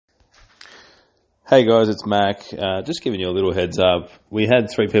Hey guys, it's Mac. Just giving you a little heads up. We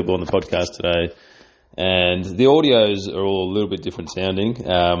had 3 people on the podcast today, and the audios are all a little bit different sounding.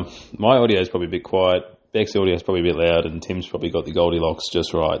 My audio is probably a bit quiet, Bec's audio is probably a bit loud, and Tim's probably got the Goldilocks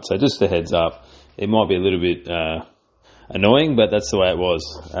just right. So just a heads up. It might be a little bit annoying, but that's the way it was.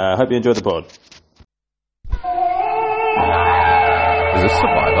 Hope you enjoyed the pod. Is this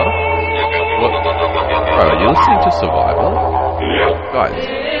Survivor? What? Bro, are you listening to Survivor? Guys,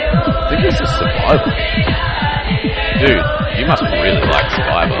 I think this is Survivor. Dude, you must really like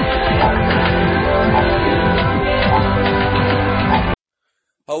Survivor.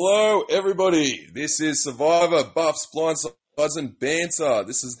 Hello, everybody. This is Survivor, Buffs, Blindsides, and Banter.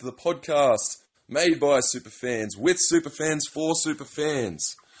 This is the podcast made by superfans, with superfans, for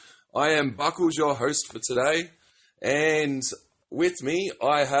superfans. I am Buckles, your host for today, and with me,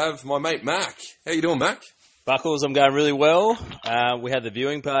 I have my mate Mac. How you doing, Mac? Buckles, I'm going really well. We had the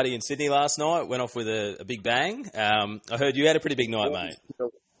viewing party in Sydney last night. Went off with a big bang. I heard you had a pretty big night, mate.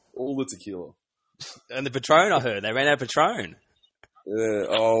 All the tequila. And the Patron, I heard. They ran out of Patron. Yeah,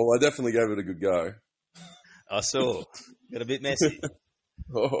 I definitely gave it a good go. I saw. Got a bit messy.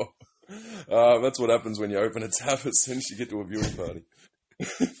 That's what happens when you open a tap as soon as you get to a viewing party.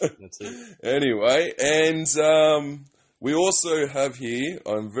 That's it. Anyway, and we also have here,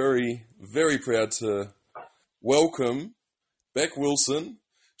 I'm very, very proud to welcome Bec Wilson.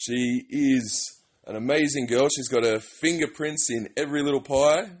 She is an amazing girl. She's got her fingerprints in every little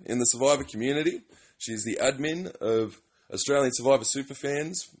pie in the Survivor community. She's the admin of Australian Survivor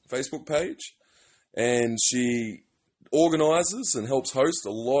Superfans Facebook page, and she organises and helps host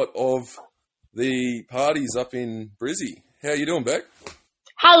a lot of the parties up in Brizzy. How you doing, Bec?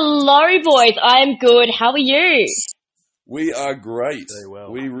 Hello, boys. I'm good. How are you? We are great. Very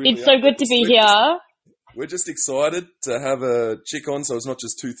well. We really It's so good to be here. We're just excited to have a chick on, so it's not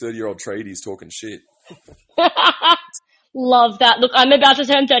just 2 30-year-old tradies talking shit. Love that. Look, I'm about to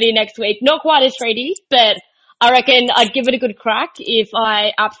turn 30 next week. Not quite as tradie, but I reckon I'd give it a good crack if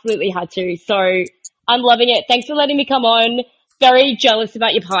I absolutely had to. So I'm loving it. Thanks for letting me come on. Very jealous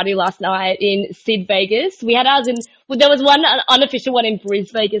about your party last night in Sid Vegas. We had ours in, well, there was one unofficial one in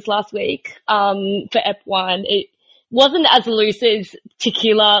Bris Vegas last week for Ep1. It wasn't as loose as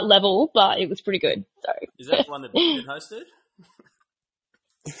tequila level, but it was pretty good. So. Is that the one that Ben hosted?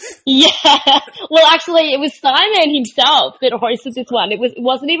 Yeah. Well, actually, it was Simon himself that hosted this one. It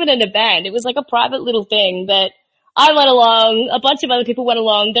wasn't even an event. It was like a private little thing that I went along. A bunch of other people went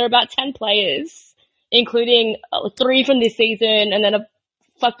along. There were about 10 players, including 3 from this season and then a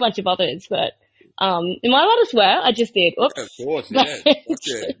fuck bunch of others. But am I allowed to swear? I just did. Oops. Yeah, of course, yeah.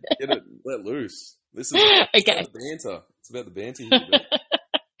 Okay. Get it let loose. This is okay. About the banter. It's about the banter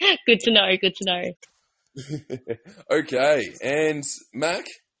here. Good to know. Good to know. Okay, and Mac,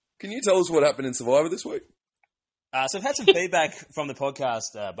 can you tell us what happened in Survivor this week? So I've had some feedback from the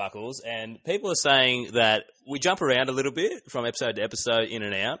podcast, Buckles, and people are saying that we jump around a little bit from episode to episode, in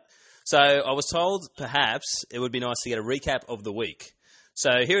and out. So I was told perhaps it would be nice to get a recap of the week.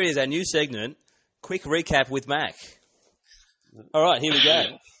 So here is our new segment, Quick Recap with Mac. All right, here we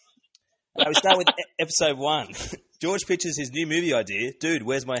go. We start with episode 1. George pitches his new movie idea, Dude,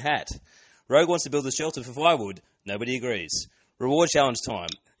 Where's My Hat? Rogue wants to build a shelter for firewood. Nobody agrees. Reward challenge time.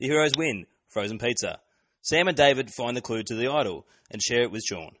 The heroes win. Frozen pizza. Sam and David find the clue to the idol and share it with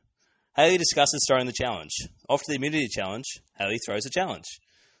Sean. Haley discusses throwing the challenge. Off to the immunity challenge, Haley throws the challenge.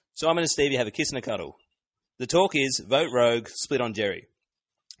 Simon and Stevie have a kiss and a cuddle. The talk is, vote Rogue, split on Jerry.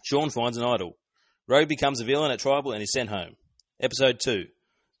 Sean finds an idol. Rogue becomes a villain at Tribal and is sent home. Episode 2.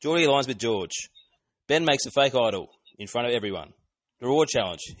 Geordie aligns with George. Ben makes a fake idol in front of everyone. The reward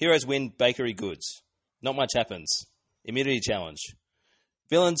challenge. Heroes win bakery goods. Not much happens. Immunity challenge.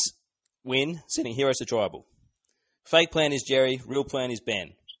 Villains win, sending heroes to Tribal. Fake plan is Jerry. Real plan is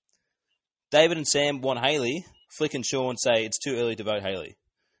Ben. David and Sam want Haley. Flick and Sean say it's too early to vote Haley.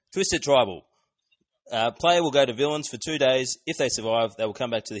 Twisted Tribal. Player will go to villains for 2 days. If they survive, they will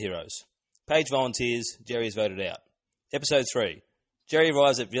come back to the heroes. Paige volunteers. Jerry is voted out. Episode 3. Jerry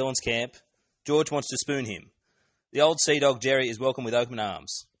arrives at villains camp. George wants to spoon him. The old sea dog Jerry is welcomed with open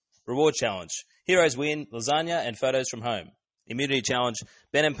arms. Reward challenge. Heroes win, lasagna and photos from home. Immunity challenge.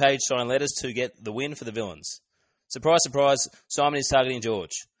 Ben and Paige sign letters to get the win for the villains. Surprise, surprise, Simon is targeting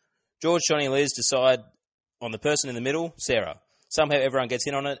George. George, Johnny and Liz decide on the person in the middle, Sarah. Somehow everyone gets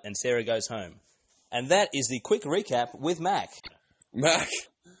in on it and Sarah goes home. And that is the quick recap with Mac. Mac,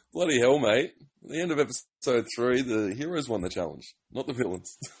 bloody hell, mate. At the end of episode 3, the heroes won the challenge, not the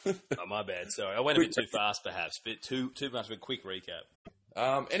villains. Oh, my bad. Sorry. I went a bit too fast, perhaps. Bit too much of a quick recap.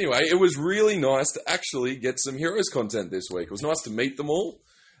 Anyway, it was really nice to actually get some heroes content this week. It was nice to meet them all.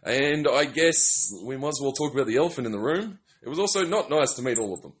 And I guess we might as well talk about the elephant in the room. It was also not nice to meet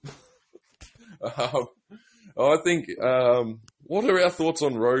all of them. I think, what are our thoughts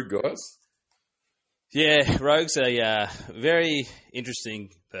on Rogue, guys? Yeah, Rogue's a very interesting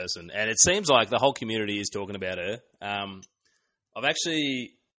person, and it seems like the whole community is talking about her. I've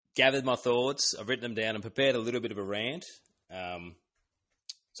actually gathered my thoughts, I've written them down, and prepared a little bit of a rant.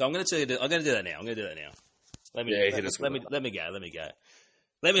 So I'm going to do that now. Let me go.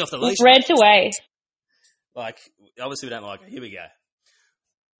 Let me off the leash. Rant away. Like, obviously we don't like her. Here we go.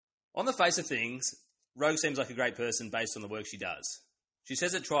 On the face of things, Rogue seems like a great person based on the work she does. She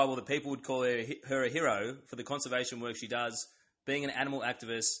says at Tribal that people would call her a hero for the conservation work she does, being an animal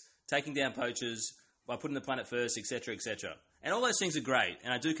activist, taking down poachers, by putting the planet first, etc., etc. And all those things are great,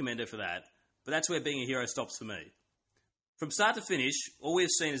 and I do commend her for that, but that's where being a hero stops for me. From start to finish, all we have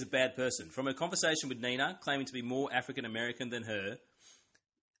seen is a bad person. From her conversation with Nina, claiming to be more African-American than her,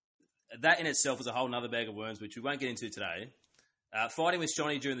 that in itself is a whole nother bag of worms, which we won't get into today. Fighting with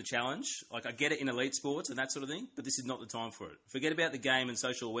Johnny during the challenge, like I get it in elite sports and that sort of thing, but this is not the time for it. Forget about the game and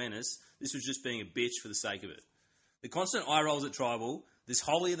social awareness. This was just being a bitch for the sake of it. The constant eye rolls at Tribal, this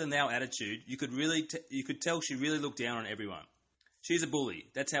holier-than-thou attitude, you could tell she really looked down on everyone. She's a bully.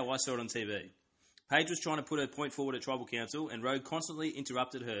 That's how I saw it on TV. Paige was trying to put her point forward at Tribal Council, and Rogue constantly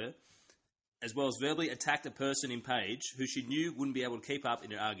interrupted her, as well as verbally attacked a person in Paige who she knew wouldn't be able to keep up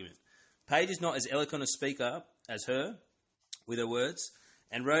in her argument. Paige is not as eloquent a speaker as her, with her words,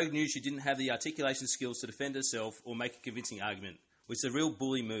 and Rogue knew she didn't have the articulation skills to defend herself or make a convincing argument, which is a real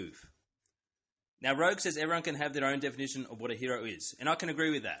bully move. Now, Rogue says everyone can have their own definition of what a hero is, and I can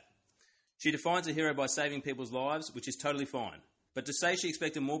agree with that. She defines a hero by saving people's lives, which is totally fine. But to say she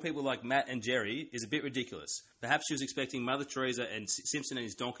expected more people like Matt and Jerry is a bit ridiculous. Perhaps she was expecting Mother Teresa and Simpson and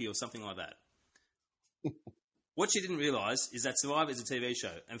his donkey or something like that. What she didn't realise is that Survivor is a TV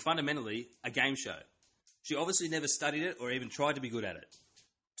show, and fundamentally, a game show. She obviously never studied it or even tried to be good at it.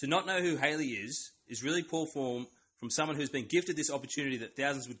 To not know who Hayley is really poor form from someone who's been gifted this opportunity that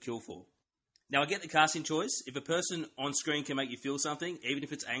thousands would kill for. Now, I get the casting choice. If a person on screen can make you feel something, even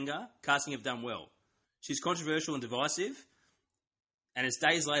if it's anger, casting have done well. She's controversial and divisive, and it's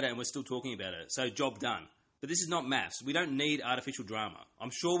days later and we're still talking about her, so job done. But this is not maths. We don't need artificial drama.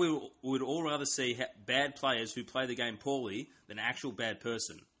 I'm sure we would all rather see bad players who play the game poorly than an actual bad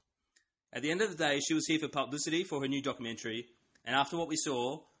person. At the end of the day, she was here for publicity for her new documentary, and after what we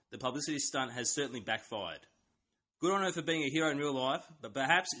saw, the publicity stunt has certainly backfired. Good on her for being a hero in real life, but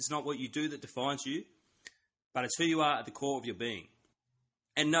perhaps it's not what you do that defines you, but it's who you are at the core of your being.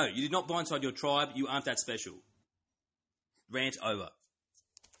 And no, you did not blindside your tribe. You aren't that special. Rant over.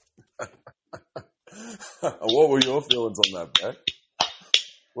 What were your feelings on that, Beck?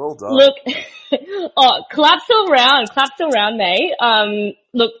 Well done. Look, claps all round, mate.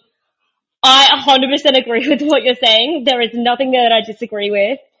 Look, I 100% agree with what you're saying. There is nothing there that I disagree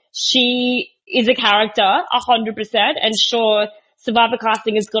with. She is a character, 100%, and sure, Survivor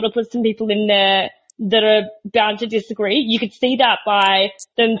casting has got to put some people in there that are bound to disagree. You could see that by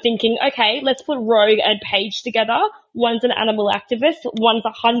them thinking, okay, let's put Rogue and Paige together. One's an animal activist, one's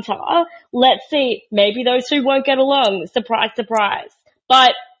a hunter. Let's see, maybe those two won't get along. Surprise, surprise.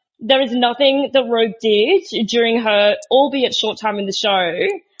 But there is nothing that Rogue did during her, albeit short time in the show,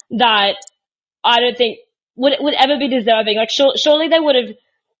 that I don't think would ever be deserving. Like, surely they would have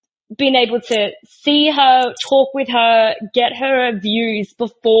been able to see her, talk with her, get her views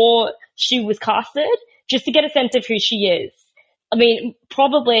before she was casted, just to get a sense of who she is. I mean,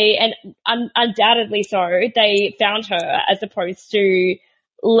 probably, and undoubtedly so, they found her as opposed to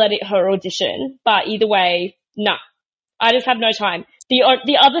letting her audition. But either way, nah, I just have no time. The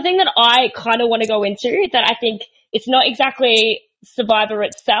other thing that I kind of want to go into, that I think it's not exactly Survivor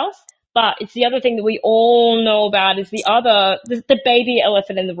itself, but it's the other thing that we all know about, is the baby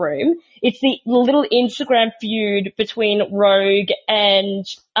elephant in the room. It's the little Instagram feud between Rogue and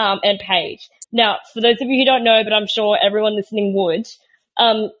Paige. Now, for those of you who don't know, but I'm sure everyone listening would,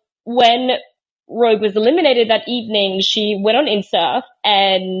 when Rogue was eliminated that evening, she went on Insta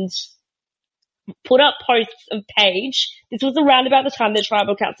and put up posts of Paige. This was around about the time the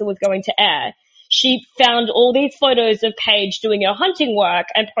Tribal Council was going to air. She found all these photos of Paige doing her hunting work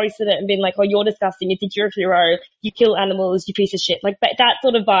and posted it and been like, oh, you're disgusting. You think you're a hero. You kill animals. You piece of shit. Like that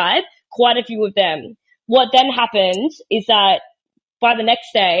sort of vibe. Quite a few of them. What then happened is that by the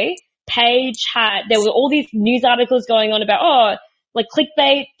next day, there were all these news articles going on about, like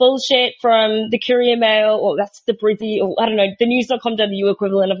clickbait bullshit from the Courier Mail, or that's the Brizzy, or I don't know, the news.com.au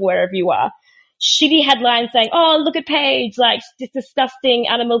equivalent of wherever you are. shitty headlines saying, oh, look at Paige, like, this disgusting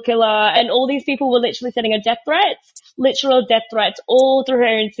animal killer. And all these people were literally sending her death threats, literal death threats, all through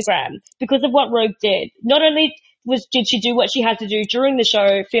her Instagram because of what Rogue did. Not only did she do what she had to do during the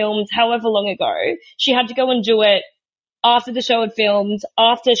show, filmed however long ago, she had to go and do it after the show had filmed,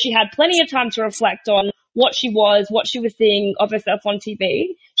 after she had plenty of time to reflect on what she was seeing of herself on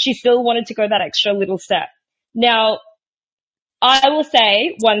TV. She still wanted to go that extra little step. Now, I will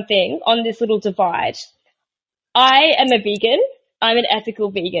say one thing on this little divide. I am a vegan. I'm an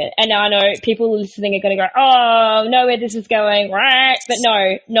ethical vegan. And now I know people listening are going to go, oh, know where this is going, right? But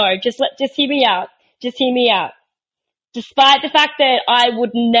no, just hear me out. Just hear me out. Despite the fact that I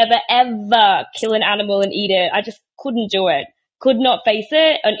would never ever kill an animal and eat it, I just couldn't do it. Could not face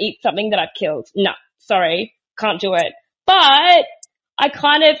it and eat something that I've killed. No, sorry, can't do it. But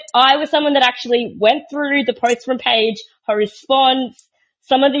I was someone that actually went through the post from Paige, her response,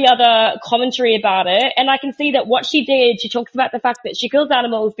 some of the other commentary about it, and I can see that what she did, she talks about the fact that she kills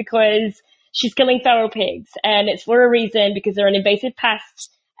animals because she's killing feral pigs, and it's for a reason, because they're an invasive pest,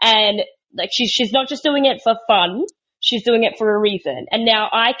 and like she's not just doing it for fun, she's doing it for a reason. And now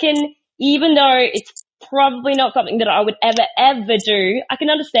I can, even though it's probably not something that I would ever do, I can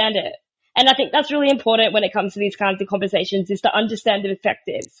understand it. And I think that's really important when it comes to these kinds of conversations, is to understand the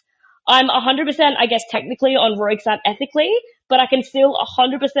perspectives. I'm 100%, I guess, technically on Rogue's side ethically, but I can still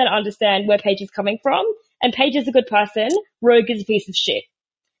 100% understand where Paige is coming from. And Paige is a good person. Rogue is a piece of shit.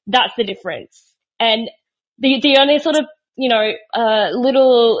 That's the difference. And the only sort of,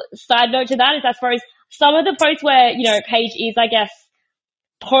 little side note to that is, as far as some of the posts where, Paige is, I guess,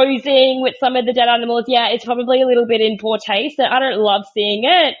 posing with some of the dead animals, yeah, it's probably a little bit in poor taste, and I don't love seeing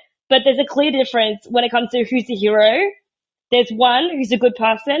it. But there's a clear difference when it comes to who's the hero. There's one who's a good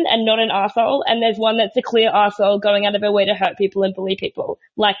person and not an arsehole, and there's one that's a clear arsehole going out of her way to hurt people and bully people,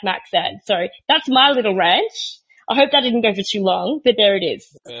 like Max said. So that's my little rant. I hope that didn't go for too long, but there it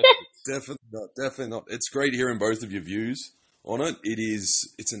is. Definitely not. It's great hearing both of your views on it.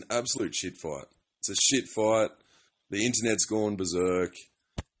 It's an absolute shit fight. It's a shit fight. The internet's gone berserk.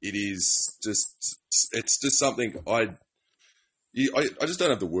 It's just something I just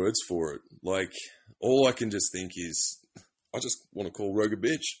don't have the words for it. Like, all I can just think is, I just want to call Rogue a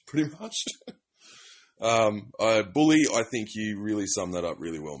bitch, pretty much. Bully, I think you really summed that up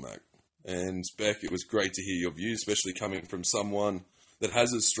really well, Mac. And Bec, it was great to hear your views, especially coming from someone that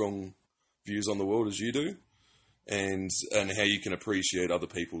has as strong views on the world as you do, and how you can appreciate other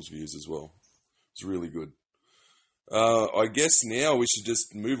people's views as well. It's really good. I guess now we should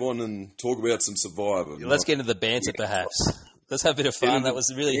just move on and talk about some Survivor. Let's get into the banter, perhaps. Let's have a bit of fun. That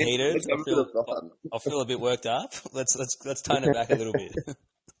was really heated. I feel a bit worked up. Let's tone it back a little bit.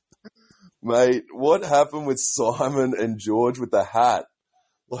 Mate, what happened with Simon and George with the hat?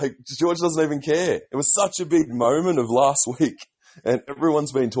 Like, George doesn't even care. It was such a big moment of last week, and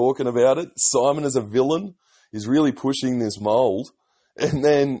everyone's been talking about it. Simon as a villain is really pushing this mold, and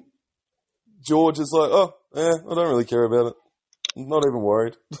then George is like, oh, yeah, I don't really care about it. I'm not even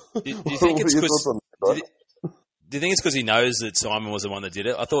worried. Do you think it's because he knows that Simon was the one that did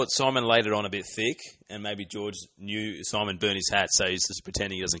it? I thought Simon laid it on a bit thick, and maybe George knew Simon burned his hat, so he's just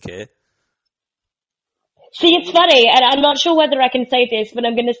pretending he doesn't care. See, it's funny, and I'm not sure whether I can say this, but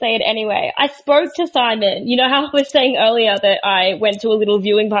I'm going to say it anyway. I spoke to Simon. You know how I was saying earlier that I went to a little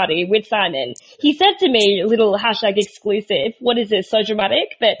viewing party with Simon? He said to me, little hashtag exclusive. What is this, so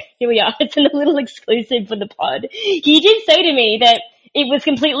dramatic? But here we are. It's a little exclusive for the pod. He did say to me that it was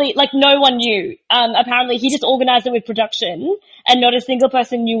completely, like, no one knew. Apparently he just organized it with production, and not a single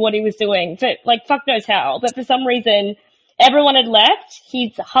person knew what he was doing. Like, fuck knows how. But for some reason, everyone had left.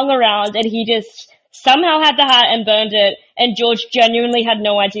 He's hung around, and he just somehow had the hat and burned it, and George genuinely had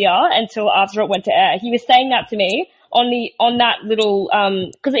no idea until after it went to air. He was saying that to me on that little,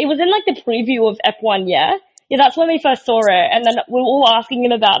 cause it was in like the preview of F1, yeah? Yeah, that's when we first saw it, and then we were all asking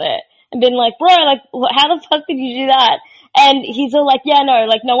him about it, and being like, bro, like, how the fuck did you do that? And he's all like, yeah, no,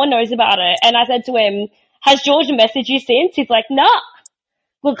 like, no one knows about it. And I said to him, has George messaged you since? He's like, nah.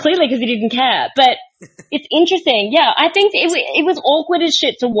 Well, clearly because he didn't care, but it's interesting. Yeah, I think it was awkward as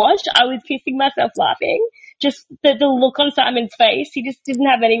shit to watch. I was pissing myself laughing. Just the look on Simon's face. He just didn't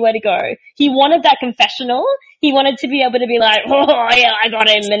have anywhere to go. He wanted that confessional. He wanted to be able to be like, oh yeah, I got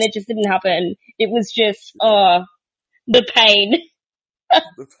him, and it just didn't happen. It was just, the pain.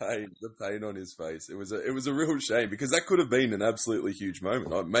 the pain on his face. It was a real shame, because that could have been an absolutely huge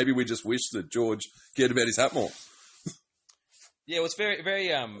moment. Maybe we just wish that George cared about his hat more. Yeah, it was very, very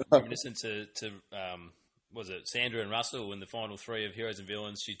reminiscent to was it Sandra and Russell in the final three of Heroes and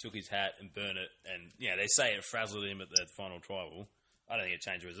Villains? She took his hat and burned it, and they say it frazzled him at the final tribal. I don't think it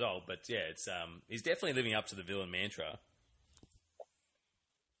changed the result, but yeah, it's he's definitely living up to the villain mantra.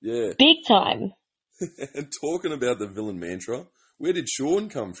 Yeah. Big time. And talking about the villain mantra, where did Sean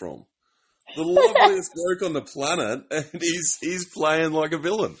come from? The loveliest bloke on the planet, and he's playing like a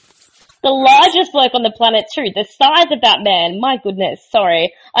villain. The largest bloke on the planet too. The size of that man, my goodness.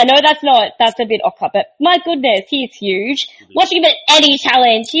 Sorry, I know that's a bit off, but my goodness, he's huge. Watching him at any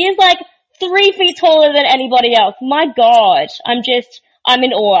challenge, he is like 3 feet taller than anybody else. My God, I'm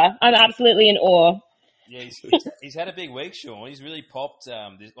in awe. I'm absolutely in awe. Yeah, he's had a big week, Sean. He's really popped.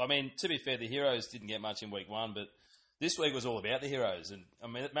 I mean, to be fair, the heroes didn't get much in week 1, but this week was all about the heroes, and I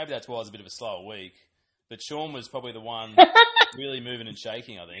mean, maybe that's why it was a bit of a slower week. But Sean was probably the one really moving and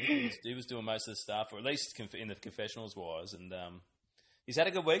shaking, I think. He was doing most of the stuff, or at least in the confessionals-wise. And he's had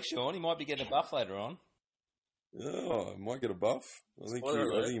a good week, Sean. He might be getting a buff later on. Oh, I might get a buff. I think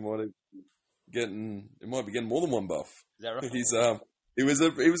Spoiler he might be getting more than one buff. Is that right? He was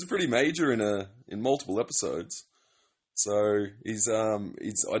a pretty major in multiple episodes. So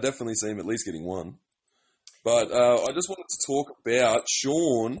I definitely see him at least getting one. But I just wanted to talk about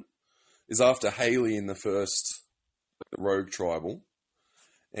Sean is after Hayley in the first Rogue Tribal.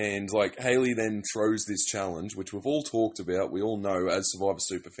 And, like, Hayley then throws this challenge, which we've all talked about. We all know, as Survivor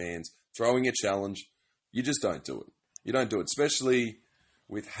Super fans, throwing a challenge, you just don't do it. You don't do it, especially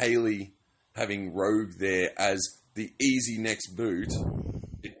with Hayley having Rogue there as the easy next boot.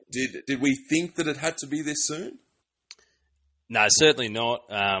 Did we think that it had to be this soon? No, certainly not.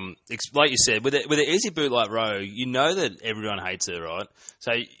 Like you said, with an easy boot like Rogue, you know that everyone hates her, right?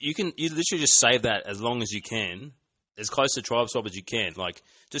 So you literally just save that as long as you can, as close to tribe swap as you can. Like,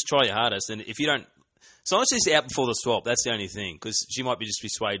 just try your hardest. And if you don't, as long as she's out before the swap, that's the only thing, because she might just be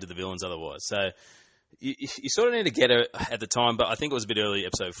swayed to the villains otherwise. So you sort of need to get her at the time, but I think it was a bit early,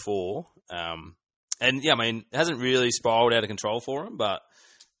 episode 4. And yeah, I mean, it hasn't really spiraled out of control for him, but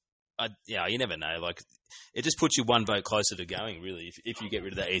you never know. Like, it just puts you one vote closer to going, really, if you get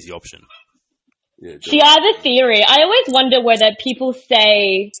rid of that easy option. Yeah, See, I have a theory. I always wonder whether people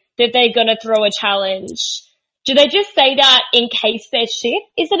say that they're going to throw a challenge. Do they just say that in case they're shit?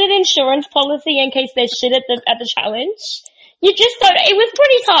 Is it an insurance policy in case they're shit at the challenge? You just don't. It was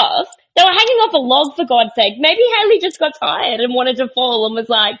pretty tough. They were hanging off a log, for God's sake. Maybe Hayley just got tired and wanted to fall and was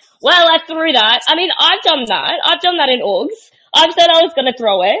like, well, I threw that. I mean, I've done that. I've done that in Augs. I've said I was going to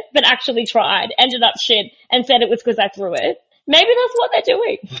throw it, but actually tried, ended up shit, and said it was because I threw it. Maybe that's what they're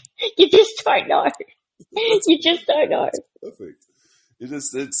doing. You just don't know. You just don't know. Perfect.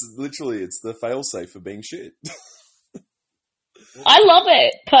 It's the fail-safe for being shit. I love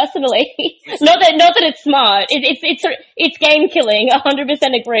it, personally. not that it's smart. It's game killing,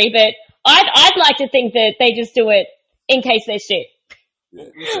 100% agree, but I'd like to think that they just do it in case they're shit.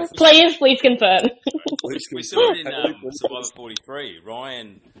 Yeah. Please confirm. We saw it in Survivor 43.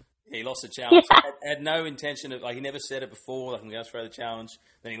 Ryan, he lost the challenge. Had no intention of, like, he never said it before, like, I'm going to throw the challenge.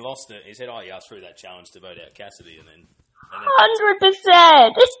 Then he lost it. He said, I threw that challenge to vote out Cassidy. And then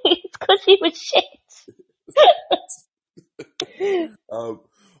 100%. It's because he was shit.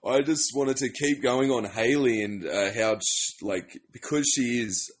 I just wanted to keep going on Hayley and how, because she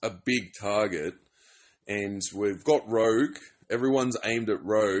is a big target, and we've got Rogue. Everyone's aimed at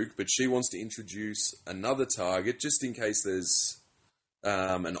Rogue, but she wants to introduce another target just in case there's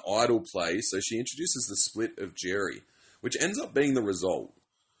an idle play. So she introduces the split of Jerry, which ends up being the result,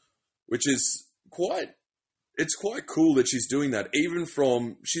 which is quite cool that she's doing that, even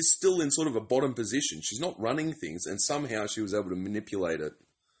from, she's still in sort of a bottom position. She's not running things, and somehow she was able to manipulate it,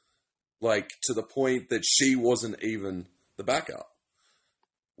 like, to the point that she wasn't even the backup.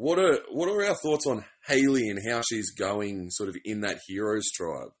 What are our thoughts on Hayley and how she's going sort of in that heroes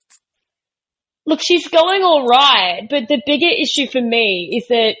tribe? Look, she's going all right, but the bigger issue for me is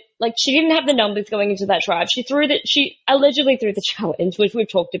that, like, she didn't have the numbers going into that tribe. She allegedly threw the challenge, which we've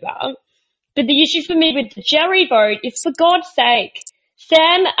talked about. But the issue for me with the Jerry vote is, for God's sake,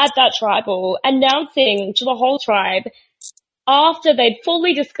 Sam at that tribal announcing to the whole tribe after they'd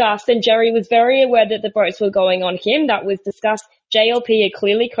fully discussed, and Jerry was very aware that the votes were going on him, that was discussed. JLP had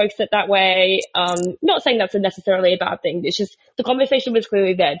clearly coaxed it that way. Not saying that's necessarily a bad thing. It's just the conversation was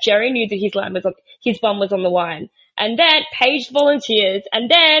clearly there. Jerry knew that his bum was on the line. And then Paige volunteers, and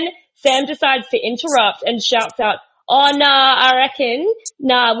then Sam decides to interrupt and shouts out, oh, nah, I reckon,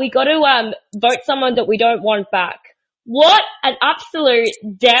 we got to vote someone that we don't want back. What an absolute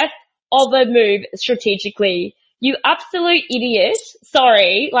death of a move strategically. You absolute idiot.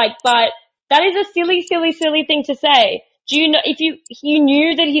 Sorry, but that is a silly, silly, silly thing to say. Do you know, if you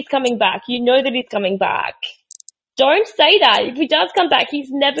knew that he's coming back, you know that he's coming back. Don't say that. If he does come back, he's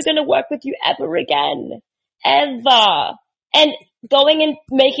never going to work with you ever again. Ever. And going and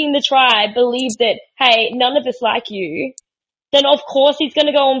making the tribe believe that, hey, none of us like you, then of course he's going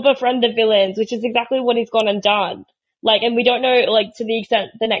to go and befriend the villains, which is exactly what he's gone and done. Like, and we don't know, like, to the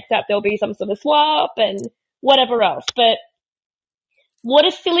extent the next step there'll be some sort of swap and whatever else. But what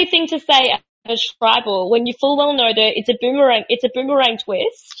a silly thing to say as tribal when you full well know that it's a boomerang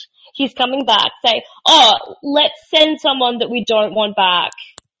twist. He's coming back, say, oh, let's send someone that we don't want back.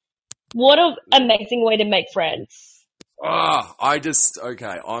 What an amazing way to make friends.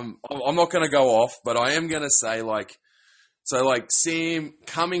 Okay, I'm not going to go off, but I am going to say, like, Sam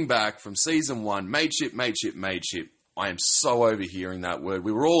coming back from season 1, mateship. I am so overhearing that word.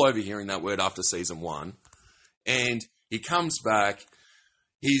 We were all overhearing that word after season 1. And he comes back.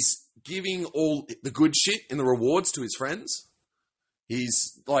 He's giving all the good shit in the rewards to his friends.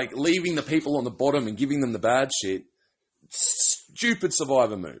 He's, like, leaving the people on the bottom and giving them the bad shit. Stupid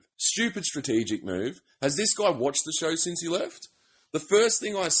survivor move. Stupid strategic move. Has this guy watched the show since he left? The first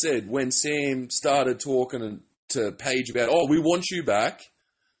thing I said when Sam started talking to Paige about, oh, we want you back.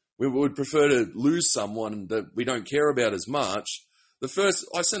 We would prefer to lose someone that we don't care about as much.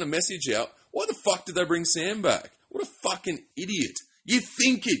 I sent a message out. Why the fuck did they bring Sam back? What a fucking idiot. You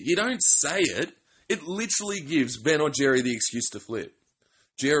think it. You don't say it. It literally gives Ben or Jerry the excuse to flip.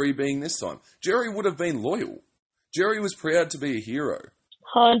 Jerry being this time. Jerry would have been loyal. Jerry was proud to be a hero.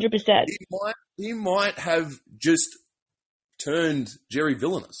 100%. He might have just turned Jerry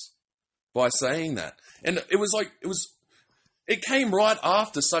villainous by saying that. And it came right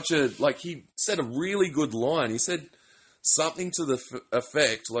after he said a really good line. He said something to the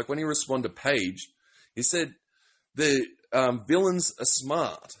effect, like when he responded to Paige, he said, the villains are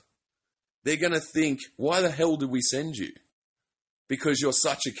smart. They're going to think, why the hell did we send you? Because you're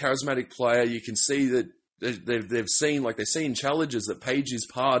such a charismatic player. You can see that they've seen challenges that Paige is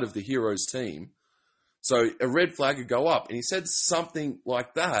part of the heroes team. So a red flag could go up. And he said something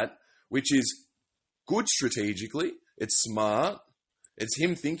like that, which is good strategically. It's smart. It's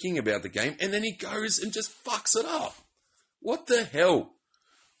him thinking about the game. And then he goes and just fucks it up. What the hell?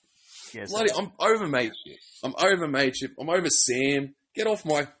 Yes, I'm over mateship. I'm over Sam. Get off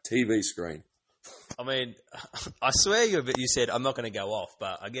my TV screen. I mean, I swear you said, I'm not going to go off,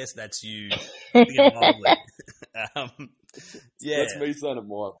 but I guess that's you being mildly. Yeah. That's me saying it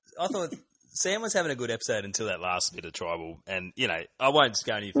more. I thought Sam was having a good episode until that last bit of tribal. And, I won't just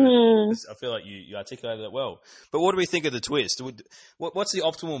go any further. I feel like you articulated it well. But what do we think of the twist? What's the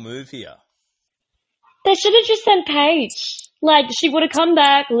optimal move here? They should have just sent Paige. Like, she would have come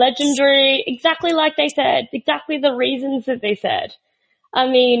back, legendary, exactly like they said, exactly the reasons that they said. I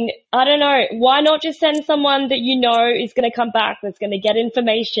mean, I don't know. Why not just send someone that you know is going to come back, that's going to get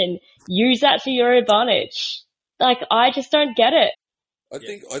information, use that to your advantage? Like, I just don't get it.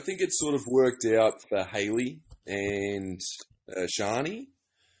 I think it sort of worked out for Haley and Shani.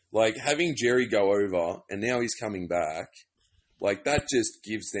 Like, having Jerry go over, and now he's coming back, like, that just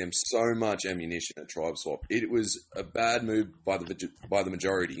gives them so much ammunition at Tribe Swap. It was a bad move by the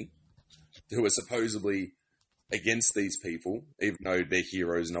majority, who are supposedly against these people, even though they're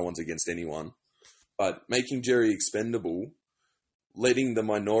heroes, no one's against anyone. But making Jerry expendable, letting the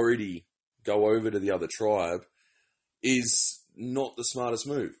minority go over to the other tribe, is not the smartest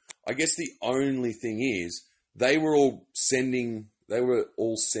move. I guess the only thing is, they were all sending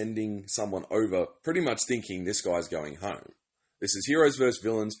someone over, pretty much thinking this guy's going home. This is heroes versus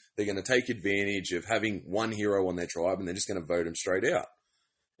villains. They're going to take advantage of having one hero on their tribe, and they're just going to vote him straight out.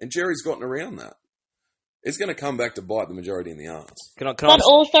 And Jerry's gotten around that. It's going to come back to bite the majority in the arse.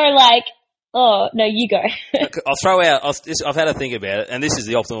 Also, like, oh, no, you go. I'll throw out, I've had to think about it, and this is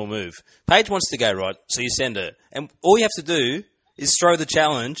the optimal move. Paige wants to go, right, so you send her. And all you have to do is throw the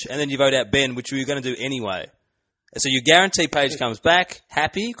challenge, and then you vote out Ben, which we were going to do anyway. And so you guarantee Paige comes back,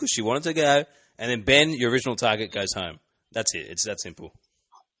 happy, because she wanted to go, and then Ben, your original target, goes home. That's it. It's that simple.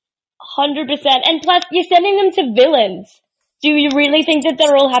 100%. And plus, you're sending them to villains. Do you really think that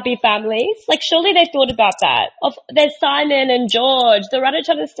they're all happy families? Like, surely they thought about that. There's Simon and George. They're at each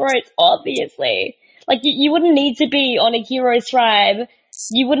other's throats, obviously. Like, you wouldn't need to be on a hero's tribe.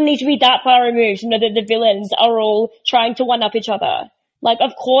 You wouldn't need to be that far removed to know that the villains are all trying to one-up each other. Like,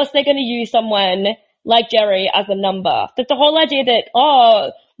 of course they're going to use someone like Jerry as a number. That's the whole idea that,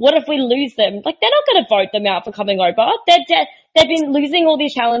 what if we lose them? Like, they're not going to vote them out for coming over. They've been losing all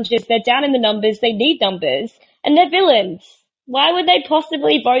these challenges. They're down in the numbers. They need numbers. And they're villains. Why would they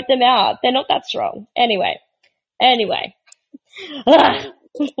possibly vote them out? They're not that strong. Anyway. While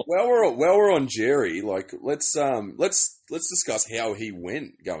we're on Jerry, like, let's discuss how he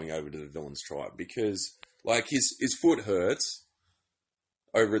went going over to the villains tribe, because, like, his foot hurts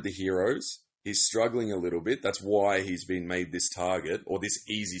over at the heroes. he's struggling a little bit. That's why he's been made this target or this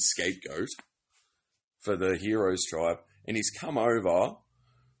easy scapegoat for the Heroes tribe. And he's come over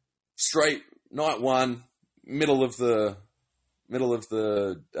straight night one, middle of the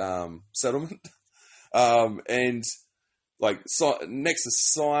settlement, and next to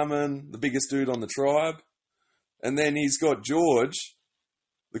Simon, the biggest dude on the tribe, and then he's got George,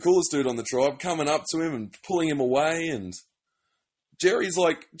 the coolest dude on the tribe, coming up to him and pulling him away, and Jerry's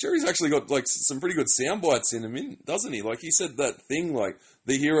actually got some pretty good sound bites in him, doesn't he? Like he said that thing like,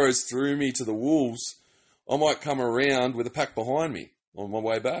 the Heroes threw me to the wolves, I might come around with a pack behind me on my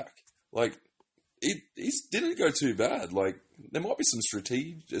way back. Like he didn't go too bad. Like there might be some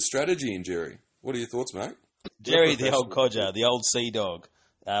strategy in Jerry. What are your thoughts, mate? Jerry, the old codger, the old sea dog.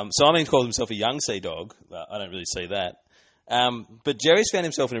 Simon calls himself a young sea dog. I don't really see that. But Jerry's found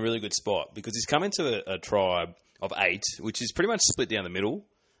himself in a really good spot because he's come into a tribe of 8, which is pretty much split down the middle,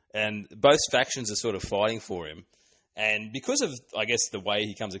 and both factions are sort of fighting for him. And because of, I guess, the way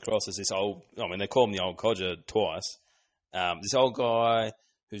he comes across as this old, they call him the old codger twice, this old guy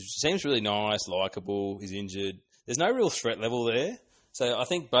who seems really nice, likeable, he's injured. There's no real threat level there. So I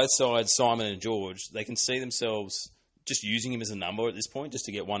think both sides, Simon and George, they can see themselves just using him as a number at this point just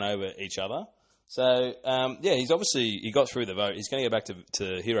to get one over each other. So, he got through the vote. He's going to go back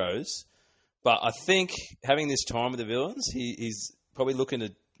to Heroes. But I think having this time with the villains, he's probably looking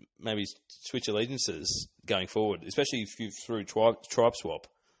to maybe switch allegiances going forward, especially through tribe swap.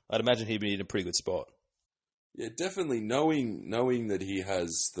 I'd imagine he'd be in a pretty good spot. Yeah, definitely knowing that he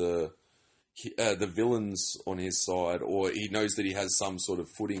has the villains on his side, or he knows that he has some sort of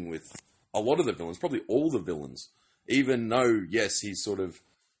footing with a lot of the villains, probably all the villains, even though, yes, he's sort of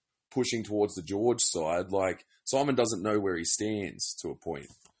pushing towards the George side. Like, Simon doesn't know where he stands to a point.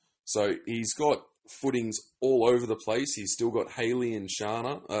 So he's got footings all over the place. He's still got Haley and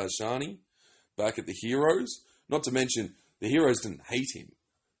Shani back at the Heroes. Not to mention, the Heroes didn't hate him.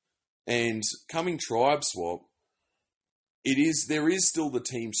 And coming tribe swap, there is still the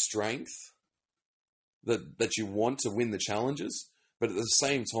team strength that you want to win the challenges, but at the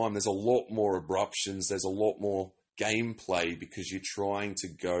same time, there's a lot more abruptions, there's a lot more gameplay because you're trying to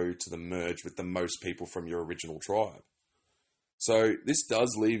go to the merge with the most people from your original tribe. So this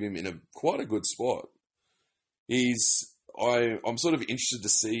does leave him in quite a good spot. I'm sort of interested to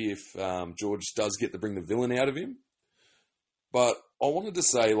see if George does get to bring the villain out of him, but I wanted to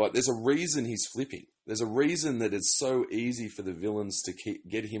say, there's a reason he's flipping. There's a reason that it's so easy for the villains to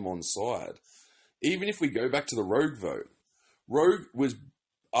get him on side. Even if we go back to the Rogue vote, Rogue was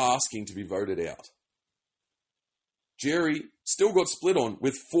asking to be voted out. Jerry still got split on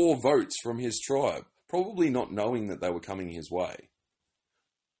with 4 votes from his tribe, probably not knowing that they were coming his way.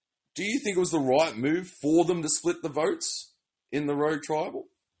 Do you think it was the right move for them to split the votes in the Rogue Tribal?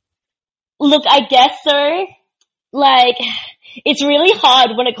 Look, I guess so. It's really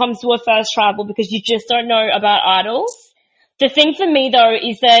hard when it comes to a first tribal because you just don't know about idols. The thing for me, though,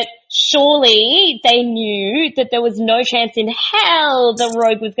 is that surely they knew that there was no chance in hell the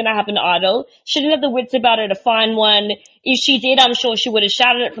Rogue was going to have an idol. She didn't have the wits about her to find one. If she did, I'm sure she would have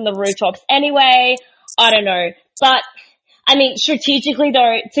shouted it from the rooftops anyway. I don't know. But, strategically,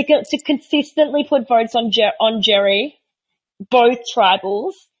 though, to consistently put votes on Jerry, both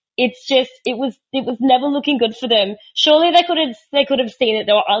tribals, it was never looking good for them. Surely they could have seen that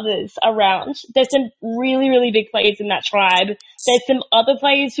there were others around. There's some really, really big players in that tribe. There's some other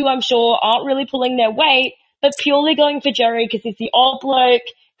players who I'm sure aren't really pulling their weight, but purely going for Jerry because he's the old bloke,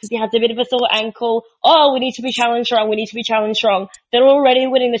 because he has a bit of a sore ankle. Oh, we need to be challenged strong. They're already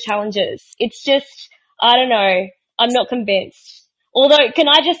winning the challenges. It's just, I don't know. I'm not convinced. Although, can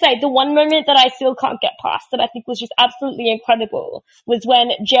I just say, the one moment that I still can't get past that I think was just absolutely incredible was when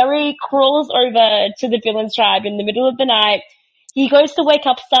Jerry crawls over to the villain's tribe in the middle of the night. He goes to wake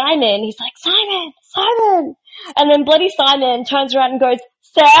up Simon. He's like, Simon! And then bloody Simon turns around and goes,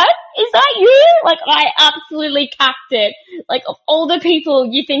 Sam, is that you? I absolutely cacked it. Of all the people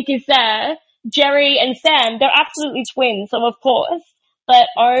you think is there, Jerry and Sam, they're absolutely twins, so of course. But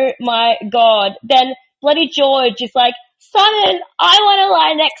oh my god. Then bloody George is like, Simon, I want to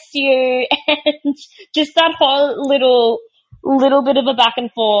lie next to you. And just that whole little bit of a back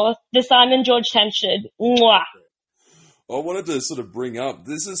and forth, the Simon-George tension. Mwah. I wanted to sort of bring up,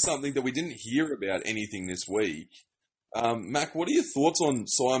 this is something that we didn't hear about anything this week. Mac, what are your thoughts on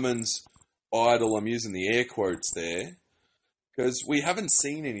Simon's idol? I'm using the air quotes there. Because we haven't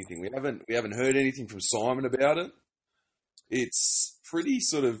seen anything. We haven't heard anything from Simon about it. It's pretty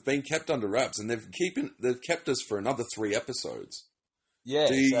sort of been kept under wraps, and they've kept us for another 3 episodes. Yeah.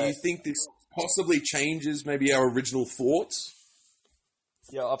 Do you think this possibly changes maybe our original thoughts?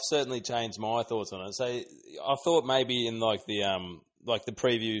 Yeah, I've certainly changed my thoughts on it. So I thought maybe in like the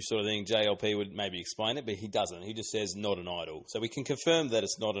preview sort of thing, JLP would maybe explain it, but he doesn't. He just says not an idol. So we can confirm that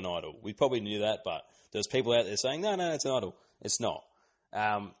it's not an idol. We probably knew that, but there's people out there saying no, it's an idol. It's not.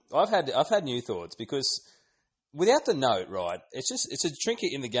 I've had new thoughts because without the note, right? It's a trinket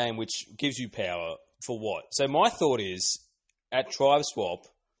in the game which gives you power for what? So my thought is at tribe swap,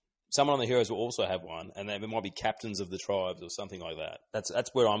 someone on the heroes will also have one, and there might be captains of the tribes or something like that. That's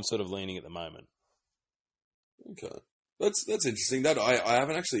where I'm sort of leaning at the moment. Okay, that's interesting. That I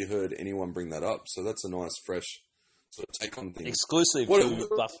haven't actually heard anyone bring that up, so that's a nice, fresh sort of take on things. Exclusive to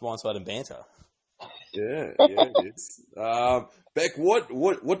Buff Blindside and Banter. Yeah, it is. Bec,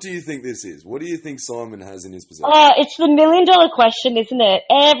 what do you think this is? What do you think Simon has in his possession? It's the $1 million question, isn't it?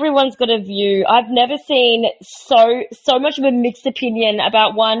 Everyone's got a view. I've never seen so much of a mixed opinion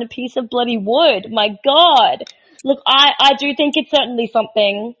about one piece of bloody wood. My God. Look, I do think it's certainly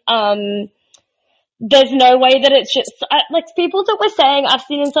something. There's no way that it's just, like people that were saying, I've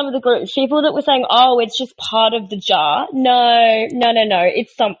seen in some of the groups, people that were saying, oh, it's just part of the jar. No.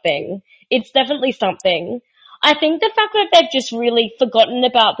 It's something. It's definitely something. I think the fact that they've just really forgotten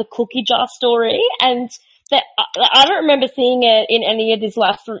about the cookie jar story, and that I don't remember seeing it in any of these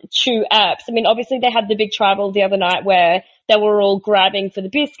last two apps. I mean, obviously they had the big tribal the other night where they were all grabbing for the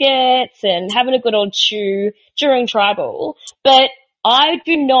biscuits and having a good old chew during tribal. But I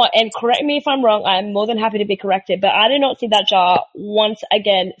do not, and correct me if I'm wrong, I'm more than happy to be corrected, but I do not see that jar once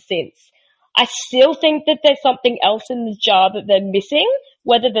again since. I still think that there's something else in the jar that they're missing,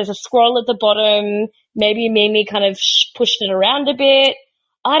 whether there's a scroll at the bottom, maybe Mimi kind of pushed it around a bit.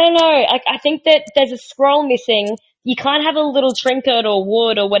 I don't know. I think that there's a scroll missing. You can't have a little trinket or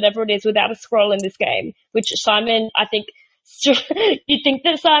wood or whatever it is without a scroll in this game, which Simon, I think, you'd think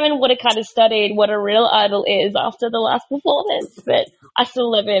that Simon would have kind of studied what a real idol is after the last performance, but I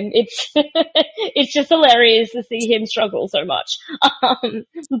still love him. It's, it's just hilarious to see him struggle so much.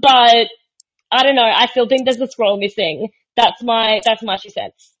 But I don't know. I still think there's a scroll missing. That's my 2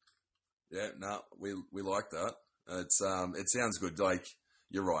 cents. Yeah, no, we like that. It sounds good. Like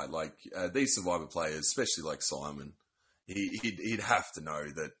you're right. Like these Survivor players, especially like Simon, he'd have to know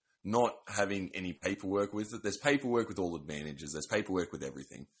that not having any paperwork with it. There's paperwork with all advantages. There's paperwork with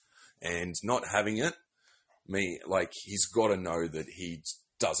everything, and not having it, he's got to know that he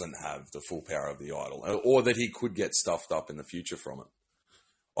doesn't have the full power of the idol, or that he could get stuffed up in the future from it.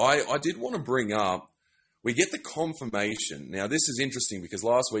 I did want to bring up. We get the confirmation. Now, this is interesting because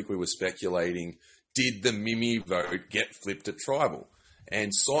last week we were speculating, did the Mimi vote get flipped at Tribal? And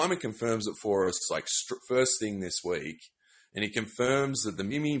Simon confirms it for us, first thing this week. And he confirms that the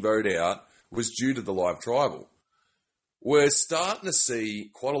Mimi vote out was due to the live Tribal. We're starting to see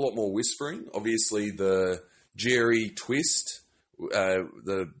quite a lot more whispering. Obviously, the Jerry twist,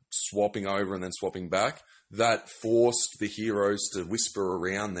 the swapping over and then swapping back, that forced the heroes to whisper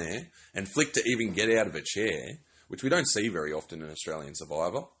around there, and Flick to even get out of a chair, which we don't see very often in Australian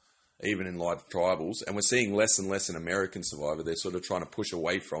Survivor, even in live tribals, and we're seeing less and less in American Survivor. They're sort of trying to push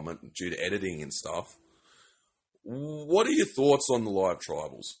away from it due to editing and stuff. What are your thoughts on the live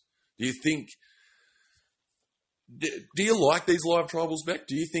tribals? Do you think... Do you like these live tribals, Bec?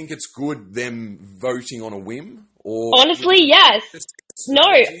 Do you think it's good them voting on a whim? Or honestly, yes. No,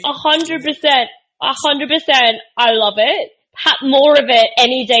 100%. 100%. I love it. More of it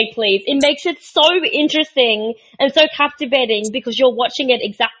any day, please. It makes it so interesting and so captivating because you're watching it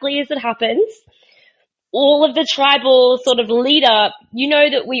exactly as it happens. All of the tribal sort of lead up, you know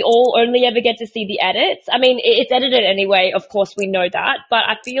that we all only ever get to see the edits. I mean, it's edited anyway, of course we know that, but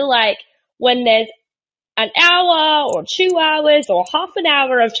I feel like when there's an hour or 2 hours or half an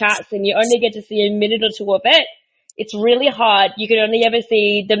hour of chats and you only get to see a minute or two of it, it's really hard. You can only ever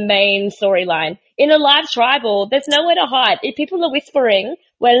see the main storyline. In a live tribal, there's nowhere to hide. If people are whispering,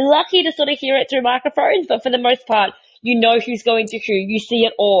 we're lucky to sort of hear it through microphones, but for the most part, you know who's going to who. You see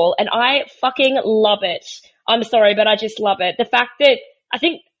it all. And I fucking love it. I'm sorry, but I just love it. The fact that I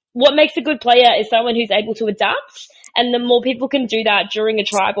think what makes a good player is someone who's able to adapt. And the more people can do that during a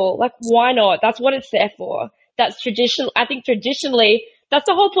tribal, like, why not? That's what it's there for. That's traditional. I think traditionally, that's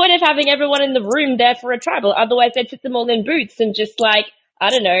the whole point of having everyone in the room there for a tribal. Otherwise, they'd put them all in boots and just I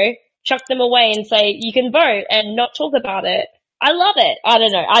don't know, chuck them away and say, you can vote and not talk about it. I love it. I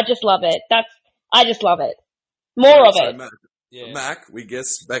don't know. I just love it. I just love it. More of it. Mac, we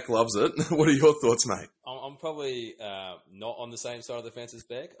guess Bec loves it. What are your thoughts, mate? I'm probably not on the same side of the fence as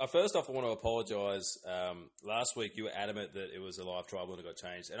Bec. First off, I want to apologise. Last week, you were adamant that it was a live tribal and it got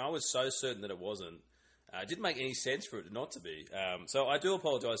changed. And I was so certain that it wasn't. It didn't make any sense for it not to be. So I do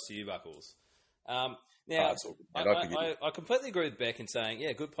apologise to you, Buckles. Now, Now, it's all good, mate. I forgive you. I completely agree with Beck in saying,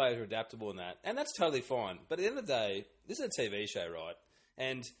 yeah, good players are adaptable in that, and that's totally fine. But at the end of the day, this is a TV show, right?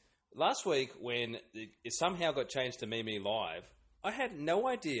 And last week, when it somehow got changed to Mimi Live, I had no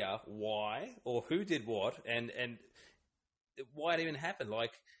idea why or who did what, and why it even happened.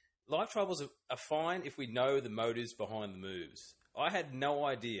 Like, live tribals are fine if we know the motives behind the moves. I had no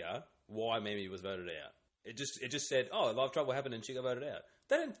idea why Mimi was voted out. It just said, oh, live tribal happened and she got voted out.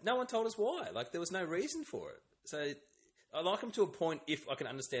 No one told us why. Like, there was no reason for it. So I like them to a point if I can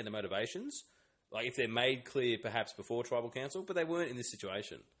understand the motivations, like if they're made clear perhaps before tribal council, but they weren't in this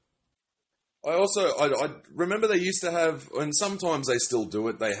situation. I remember they used to have, and sometimes they still do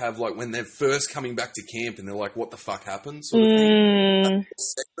it, they have like when they're first coming back to camp and they're like, what the fuck happened? Sort of thing. That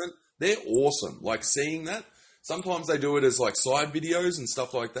segment, they're awesome. Like seeing that. Sometimes they do it as like side videos and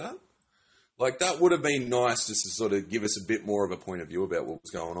stuff like that. Like that would have been nice just to sort of give us a bit more of a point of view about what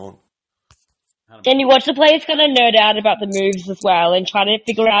was going on. And you watch the players kind of nerd out about the moves as well and try to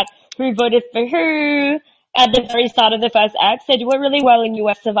figure out who voted for who. At the very start of the first act, they do it really well in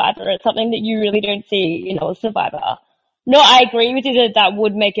US Survivor. It's something that you really don't see in a Survivor. No, I agree with you that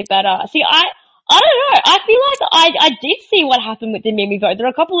would make it better. See, I don't know. I feel like I did see what happened with the Mimi vote. There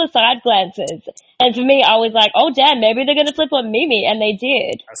are a couple of side glances. And for me, I was like, oh, damn, maybe they're going to flip on Mimi. And they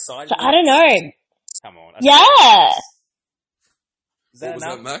did. So I don't know. Come on. Yeah. Is that What was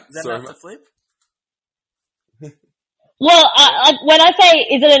enough? that, Mac? Is that Sorry, enough Mac. to flip? Well, when I say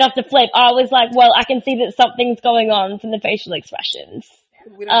is it enough to flip, I was like, well, I can see that something's going on from the facial expressions.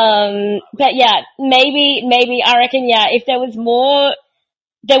 But yeah, maybe I reckon, yeah, if there was more,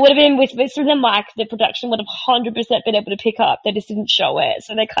 there would have been with through the mic, the production would have 100% been able to pick up. They just didn't show it,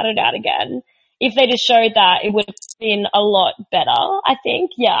 so they cut it out again. If they just showed that, it would have been a lot better, I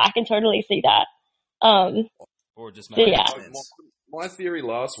think. Yeah, I can totally see that. Or just so yeah. My theory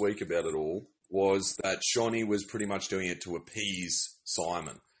last week about it all was that Shonny was pretty much doing it to appease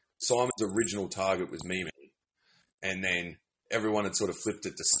Simon. Simon's original target was Mimi. And then everyone had sort of flipped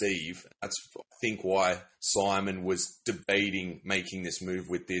it to Steve. That's, I think, why Simon was debating making this move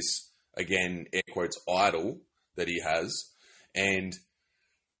with this, again, air quotes, idol that he has. And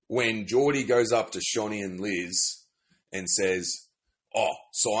when Geordie goes up to Shonny and Liz and says, oh,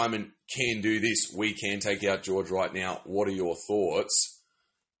 Simon can do this, we can take out George right now, what are your thoughts?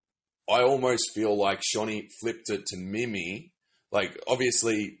 I almost feel like Shonny flipped it to Mimi. Like,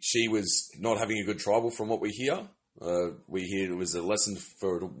 obviously, she was not having a good tribal from what we hear. We hear it was a lesson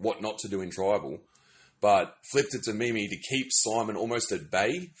for what not to do in tribal. But flipped it to Mimi to keep Simon almost at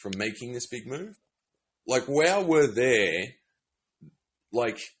bay from making this big move. Like, while we're there,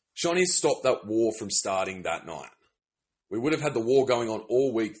 like, Shonny stopped that war from starting that night. We would have had the war going on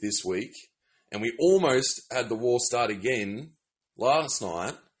all week this week. And we almost had the war start again last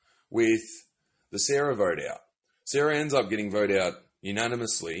night with the Sarah vote out. Sarah ends up getting voted out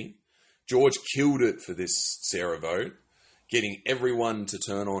unanimously. George killed it for this Sarah vote, getting everyone to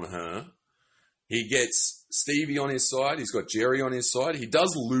turn on her. He gets Stevie on his side. He's got Jerry on his side. He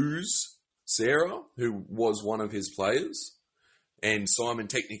does lose Sarah, who was one of his players. And Simon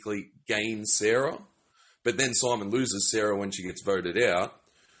technically gains Sarah. But then Simon loses Sarah when she gets voted out.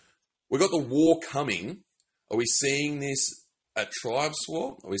 We've got the war coming. Are we seeing this at Tribe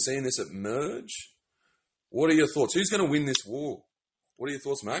Swap? Are we seeing this at Merge? What are your thoughts? Who's going to win this war? What are your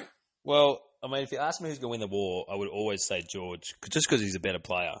thoughts, Mac? Well, I mean, if you ask me who's going to win the war, I would always say George, just because he's a better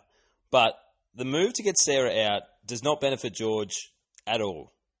player. But the move to get Sarah out does not benefit George at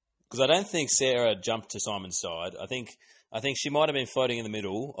all. Because I don't think Sarah jumped to Simon's side. I think she might have been floating in the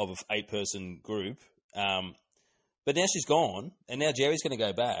middle of an 8-person group. But now she's gone, and now Jerry's going to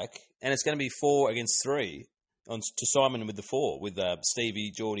go back, and it's going to be 4 against 3 to Simon with the 4, with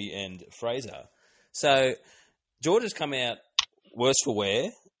Stevie, Geordie, and Fraser. So George has come out worse for wear.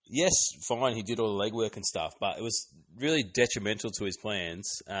 Yes, fine, he did all the legwork and stuff, but it was really detrimental to his plans.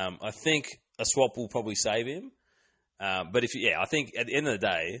 I think a swap will probably save him. But I think at the end of the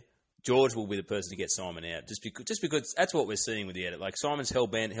day, George will be the person to get Simon out, just because that's what we're seeing with the edit. Like, Simon's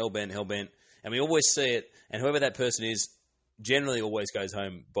hell-bent, and we always see it, and whoever that person is generally always goes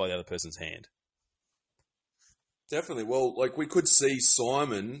home by the other person's hand. Definitely. Well, like, we could see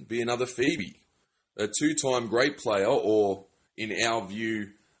Simon be another Phoebe, a 2-time great player, or, in our view,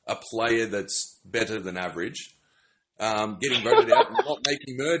 a player that's better than average, getting voted out and not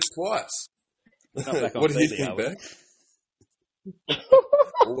making Merge twice. What do you think, Beck?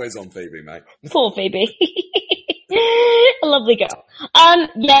 Always on Phoebe, mate. Poor Phoebe. A lovely girl.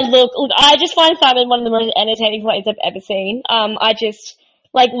 Yeah, look, I just find Simon one of the most entertaining players I've ever seen. I just,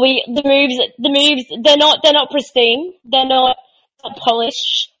 like, the moves, they're not pristine. They're not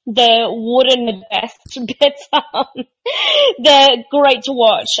polished. They're wooden the best, but they're great to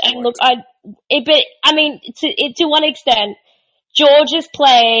watch. And look, to one extent, George's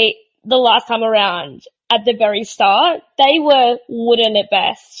play the last time around at the very start, they were wooden at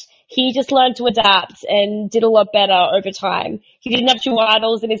best. He just learned to adapt and did a lot better over time. He didn't have two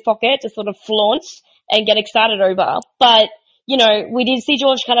idols in his pocket to sort of flaunt and get excited over. But, we did see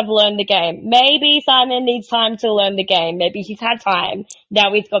George kind of learn the game. Maybe Simon needs time to learn the game. Maybe he's had time.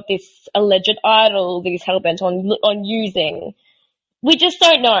 Now he's got this alleged idol that he's hell-bent on using. We just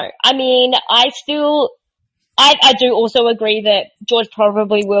don't know. I mean, I do also agree that George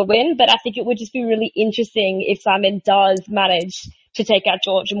probably will win, but I think it would just be really interesting if Simon does manage to take out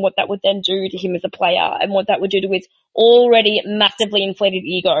George and what that would then do to him as a player and what that would do to his already massively inflated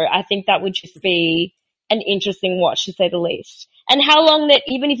ego. I think that would just be an interesting watch, to say the least. And how long that,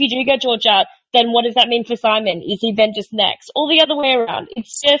 even if you do get George out, then what does that mean for Simon? Is he then just next? Or the other way around?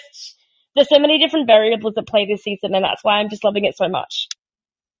 It's just, there's so many different variables at play this season, and that's why I'm just loving it so much.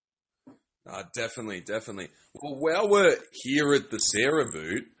 Definitely. Well, while we're here at the Sarah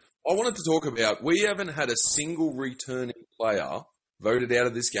Boot, I wanted to talk about, we haven't had a single returning player voted out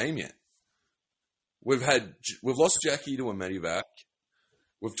of this game yet. We've lost Jackie to a medevac.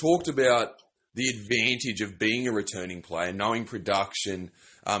 We've talked about the advantage of being a returning player, knowing production.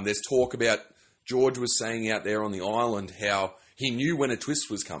 There's talk about George was saying out there on the island how he knew when a twist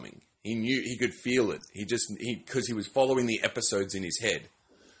was coming. He knew, he could feel it. Because he was following the episodes in his head.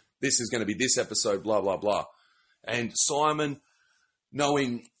 This is going to be this episode, blah, blah, blah. And Simon,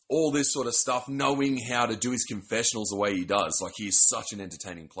 knowing all this sort of stuff, knowing how to do his confessionals the way he does, like he is such an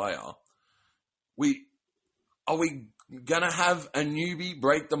entertaining player. Are we going to have a newbie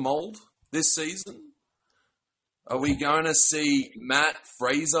break the mold this season? Are we going to see Matt,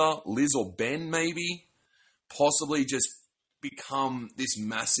 Fraser, Liz or Ben maybe possibly just become this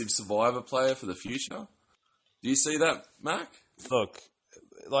massive Survivor player for the future? Do you see that, Mac?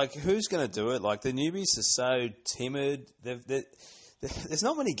 Look, who's going to do it? The newbies are so timid. There's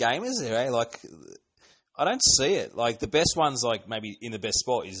not many gamers there, eh? I don't see it. The best ones, maybe in the best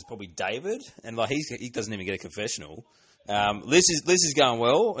spot, is probably David, and he doesn't even get a confessional. Liz is going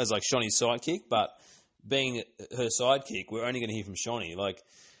well as Shawnee's sidekick, but being her sidekick, we're only going to hear from Shawnee.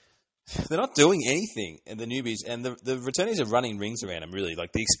 They're not doing anything, and the newbies and the returnees are running rings around them. Really, the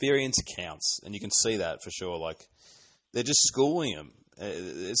experience counts, and you can see that for sure. They're just schooling them.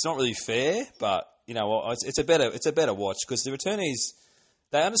 It's not really fair, but it's a better watch because the returnees,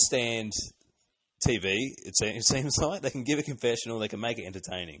 they understand TV. It seems like they can give a confessional, they can make it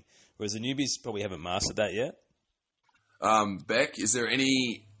entertaining, whereas the newbies probably haven't mastered that yet. Bec, is there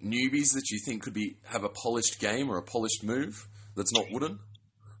any newbies that you think could have a polished game or a polished move that's not wooden?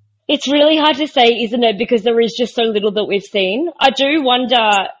 It's really hard to say, isn't it? Because there is just so little that we've seen. I do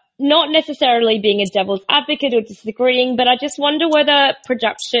wonder, not necessarily being a devil's advocate or disagreeing, but I just wonder whether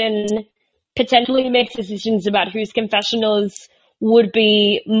production potentially makes decisions about whose confessionals would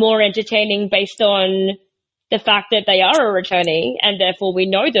be more entertaining based on the fact that they are a returnee and therefore we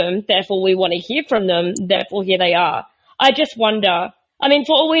know them, therefore we want to hear from them, therefore here they are. I just wonder. I mean,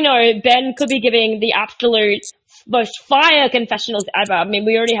 for all we know, Ben could be giving the absolute most fire confessionals ever. I mean,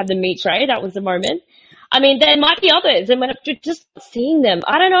 we already had the meat tray. That was the moment. I mean, there might be others, and we're just seeing them.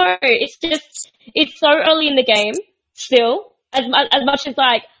 I don't know. It's so early in the game still. As much as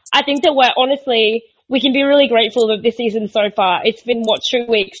I think that we can be really grateful that this season so far, it's been 2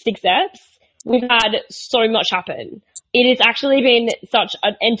 weeks, 6 eps. We've had so much happen. It has actually been such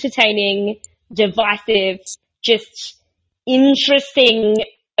an entertaining, divisive, just interesting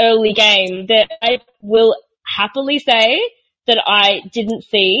early game that I will happily say that I didn't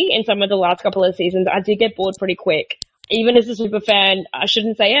see in some of the last couple of seasons. I did get bored pretty quick. Even as a super fan, I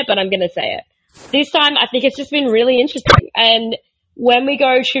shouldn't say it, but I'm going to say it. This time, I think it's just been really interesting. And when we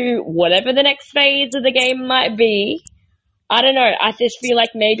go to whatever the next phase of the game might be, I don't know. I just feel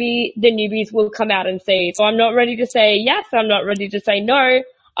like maybe the newbies will come out and see. So I'm not ready to say yes. I'm not ready to say no.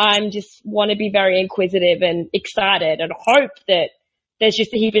 I'm just want to be very inquisitive and excited and hope that there's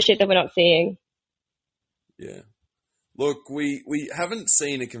just a heap of shit that we're not seeing. Yeah. Look, we haven't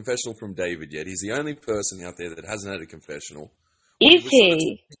seen a confessional from David yet. He's the only person out there that hasn't had a confessional. Is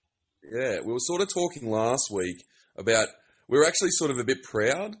he? Yeah, we were sort of talking last week about, we were actually sort of a bit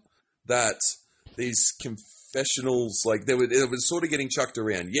proud that these confessionals, it was sort of getting chucked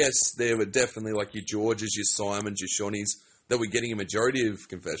around. Yes, there were definitely your Georges, your Simons, your Shawnees, that were getting a majority of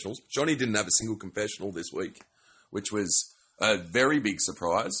confessionals. Shawnee didn't have a single confessional this week, which was a very big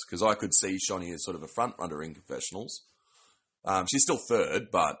surprise because I could see Shawnee as sort of a front runner in confessionals. She's still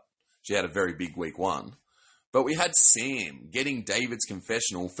third, but she had a very big week one. But we had Sam getting David's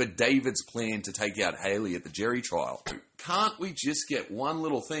confessional for David's plan to take out Haley at the Jerry trial. Can't we just get one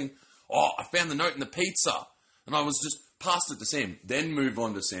little thing? Oh, I found the note in the pizza, and I was just passed it to Sam. Then move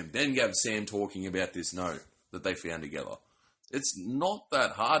on to Sam. Then have Sam talking about this note that they found together. It's not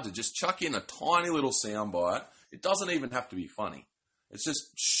that hard to just chuck in a tiny little soundbite. It doesn't even have to be funny. It's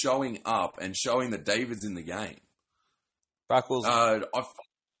just showing up and showing that David's in the game. Buckles,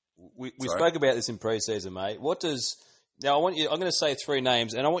 we spoke about this in pre-season, mate. Now? I'm going to say three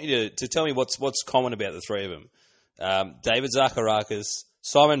names, and I want you to tell me what's common about the three of them. David Zacharakis,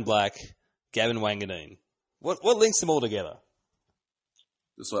 Simon Black, Gavin Wanganeen. What links them all together?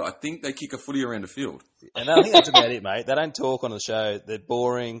 So I think they kick a footy around the field. And I think that's about it, mate. They don't talk on the show. They're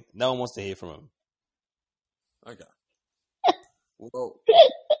boring. No one wants to hear from them. Okay. Well,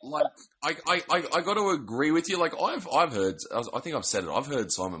 like I got to agree with you. Like I've heard. I think I've said it. I've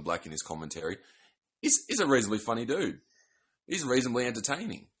heard Simon Black in his commentary. He's a reasonably funny dude. He's reasonably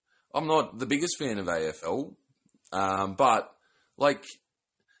entertaining. I'm not the biggest fan of AFL, but like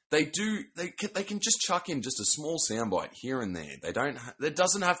they can just chuck in just a small soundbite here and there. They don't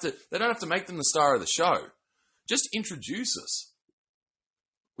have to make them the star of the show. Just introduce us.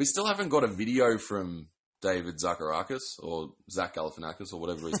 We still haven't got a video from David Zacharakis or Zach Galifianakis or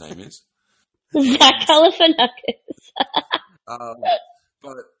whatever his name is. Zach Galifianakis.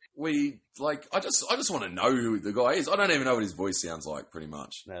 But I just want to know who the guy is. I don't even know what his voice sounds like, pretty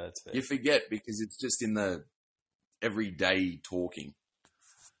much. No, that's fair. You forget because it's just in the everyday talking.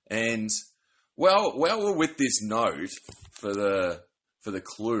 And while we're with this note for the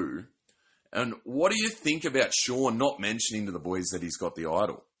clue, and what do you think about Sean not mentioning to the boys that he's got the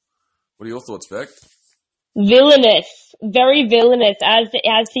idol? What are your thoughts, Beck? Villainous. Very villainous, as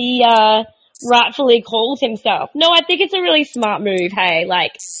he rightfully calls himself. No, I think it's a really smart move, hey.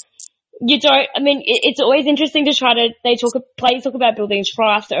 Like, it's always interesting to players talk about building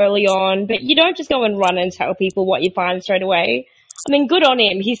trust early on, but you don't just go and run and tell people what you find straight away. I mean, good on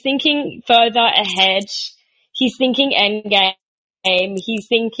him. He's thinking further ahead. He's thinking end game. He's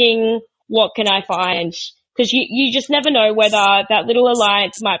thinking, what can I find? Because you just never know whether that little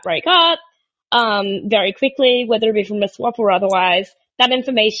alliance might break up very quickly, whether it be from a swap or otherwise. That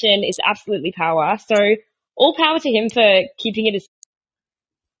information is absolutely power. So all power to him for keeping it as...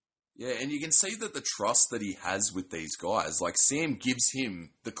 Yeah, and you can see that the trust that he has with these guys, like Sam gives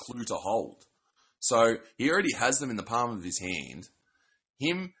him the clue to hold. So he already has them in the palm of his hand.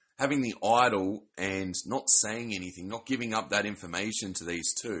 Him having the idol and not saying anything, not giving up that information to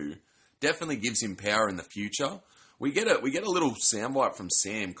these two, definitely gives him power in the future. We get a little soundbite from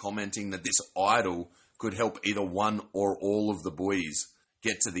Sam commenting that this idol could help either one or all of the boys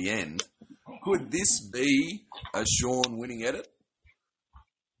get to the end. Could this be a Sean winning edit?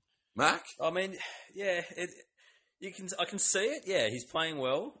 Mac? I mean, yeah, I can see it. Yeah, he's playing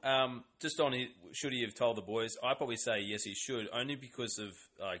well. Just on should he have told the boys? I probably say yes, he should, only because of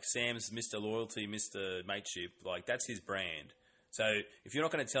like Sam's Mr. Loyalty, Mr. Mateship. Like that's his brand. So if you're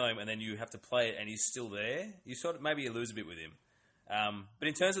not going to tell him and then you have to play it and he's still there, maybe you lose a bit with him. But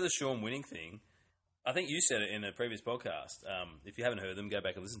in terms of the Sean winning thing, I think you said it in a previous podcast. If you haven't heard them, go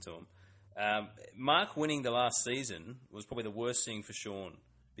back and listen to them. Mark winning the last season was probably the worst thing for Sean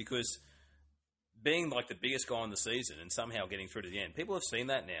because being like the biggest guy in the season and somehow getting through to the end, people have seen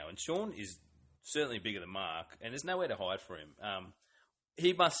that now. And Sean is certainly bigger than Mark, and there's nowhere to hide for him.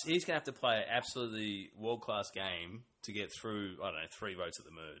 He's going to have to play an absolutely world-class game to get through, 3 votes at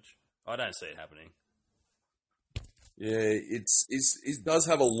the merge. I don't see it happening. Yeah, it does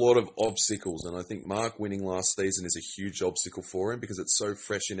have a lot of obstacles, and I think Mark winning last season is a huge obstacle for him because it's so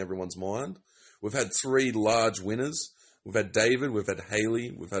fresh in everyone's mind. We've had 3 large winners. We've had David, we've had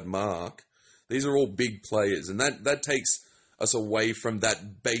Haley, we've had Mark. These are all big players, and that takes us away from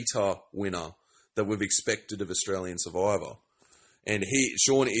that beta winner that we've expected of Australian Survivor. And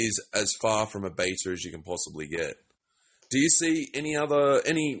Sean is as far from a beta as you can possibly get. Do you see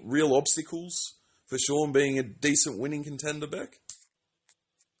any real obstacles for Sean being a decent winning contender, Beck?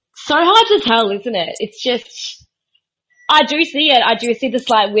 So hard to tell, isn't it? It's just, I do see it. I do see the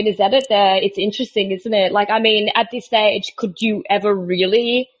slight winners edit there. It's interesting, isn't it? Like, I mean, at this stage, could you ever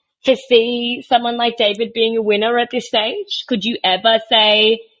really foresee someone like David being a winner at this stage? Could you ever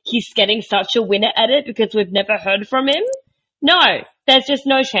say he's getting such a winner edit because we've never heard from him? No, there's just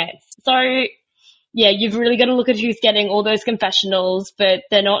no chance. So, yeah, you've really got to look at who's getting all those confessionals, but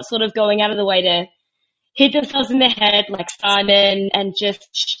they're not sort of going out of the way to hit themselves in the head like Simon and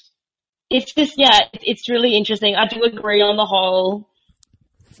just, it's just, yeah, it's really interesting. I do agree on the whole.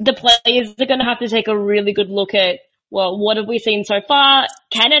 The players are going to have to take a really good look at well, what have we seen so far?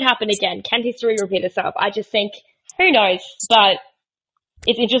 Can it happen again? Can history repeat itself? I just think, who knows? But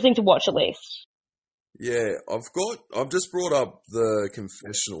it's interesting to watch at least. Yeah, I've just brought up the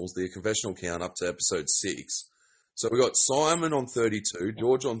confessional count up to episode 6. So we got Simon on 32,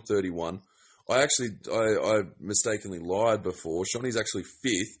 George on 31. I mistakenly lied before. Shawnee's actually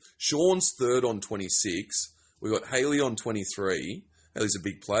 5th. Sean's 3rd on 26. We got Hayley on 23. Hayley's a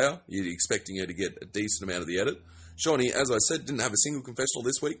big player. You're expecting her to get a decent amount of the edit. Shawnee, as I said, didn't have a single confessional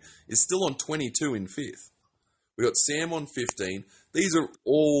this week, is still on 22 in 5th. We got Sam on 15. These are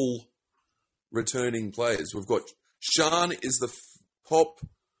all returning players. We've got Shan is the top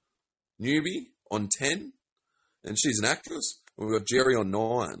newbie on 10, and she's an actress. We've got Jerry on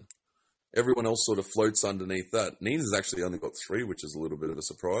 9. Everyone else sort of floats underneath that. Nina's actually only got 3, which is a little bit of a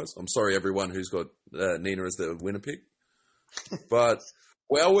surprise. I'm sorry, everyone who's got Nina as the winner pick. But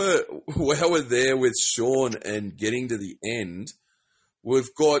while we're there with Sean and getting to the end,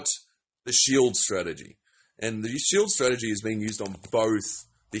 we've got the shield strategy. And the shield strategy is being used on both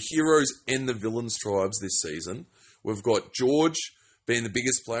the heroes and the villains tribes this season. We've got George being the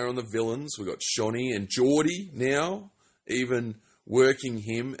biggest player on the villains. We've got Shawnee and Geordie now, even working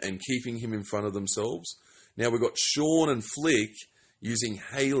him and keeping him in front of themselves. Now we've got Sean and Flick using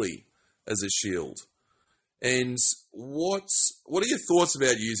Hayley as a shield. And what are your thoughts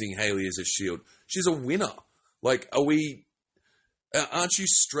about using Hayley as a shield? She's a winner. Like, aren't you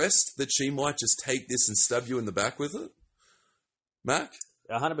stressed that she might just take this and stab you in the back with it? Mac?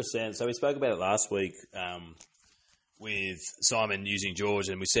 100%. So we spoke about it last week with Simon using George,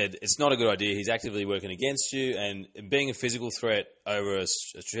 and we said it's not a good idea. He's actively working against you, and being a physical threat over a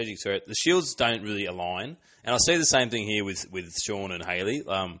strategic threat, the shields don't really align. And I see the same thing here with Sean and Hayley.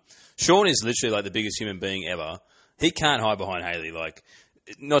 Sean is literally like the biggest human being ever. He can't hide behind Hayley, like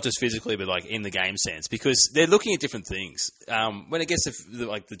not just physically, but like in the game sense, because they're looking at different things. When it gets to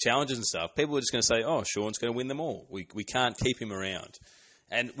the challenges and stuff, people are just going to say, "Oh, Sean's going to win them all. We can't keep him around."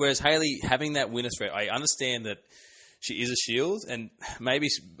 And whereas Hayley having that winner threat, I understand that she is a shield, and maybe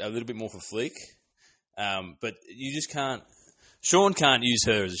a little bit more for Flick, but you just can't. Sean can't use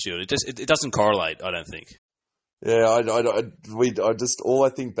her as a shield. It doesn't correlate. I don't think. Yeah, I just all I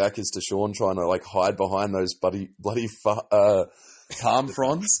think back is to Sean trying to like hide behind those bloody palm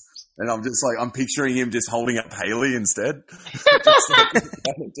fronds, and I'm picturing him just holding up Hayley instead,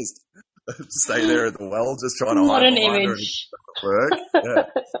 just stay there at the well, just trying to what hide an behind image. her and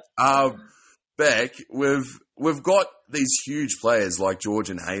work. Yeah. Beck, we've got these huge players like George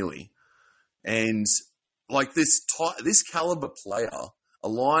and Hayley, and like this caliber player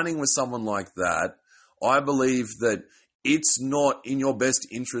aligning with someone like that. I believe that it's not in your best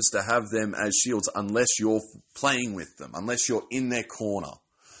interest to have them as shields unless you're playing with them, unless you're in their corner.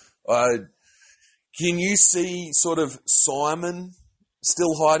 Can you see sort of Simon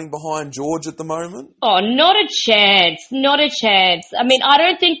still hiding behind George at the moment? Oh, not a chance. Not a chance. I mean, I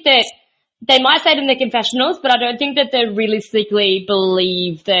don't think that they might say it in the confessionals, but I don't think that they realistically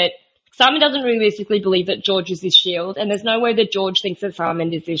believe that Simon doesn't realistically believe that George is his shield, and there's no way that George thinks that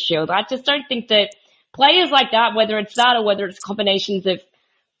Simon is his shield. I just don't think that players like that, whether it's that or whether it's combinations of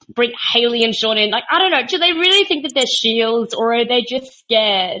bring Hayley and Sean in, like, I don't know, do they really think that they're shields, or are they just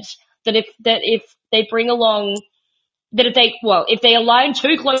scared that if they bring along, that if they align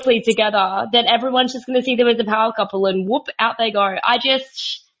too closely together, then everyone's just going to see them as a power couple and whoop, out they go. I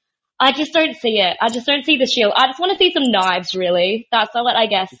just don't see it. I just don't see the shield. I just want to see some knives, really. That's what I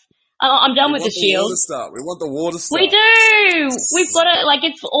guess. I'm done with the shield. We want the water start. We do! We've got it, like,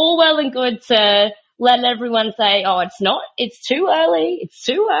 it's all well and good to let everyone say, oh, it's not. It's too early. It's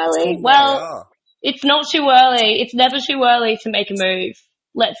too early. Well, it's not too early. It's never too early to make a move.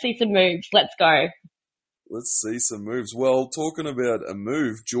 Let's see some moves. Let's go. Let's see some moves. Well, talking about a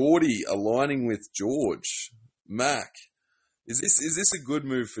move, Geordie aligning with George. Mac, is this a good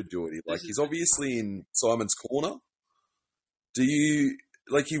move for Geordie? Like, he's obviously in Simon's corner. He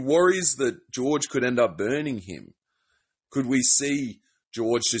worries that George could end up burning him. Could we see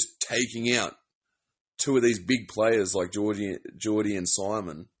George just taking out two of these big players like Geordie and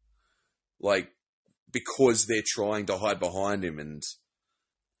Simon, like, because they're trying to hide behind him and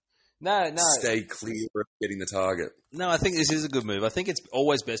stay clear of getting the target? No, I think this is a good move. I think it's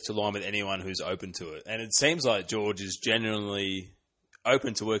always best to align with anyone who's open to it. And it seems like George is genuinely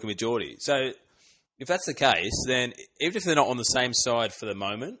open to working with Geordie. So if that's the case, then even if they're not on the same side for the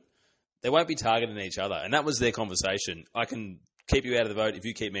moment, they won't be targeting each other. And that was their conversation. I can keep you out of the vote if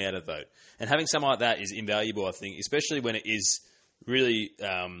you keep me out of the vote. And having someone like that is invaluable, I think, especially when it is really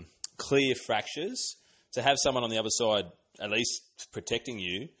clear fractures. To have someone on the other side at least protecting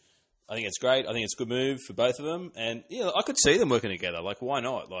you, I think it's great. I think it's a good move for both of them. And, I could see them working together. Like, why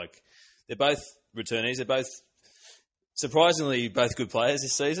not? Like, they're both returnees. They're both, surprisingly, both good players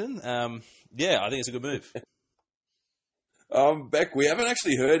this season. I think it's a good move. Bec, we haven't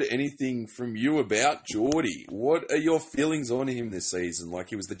actually heard anything from you about Geordie. What are your feelings on him this season? Like,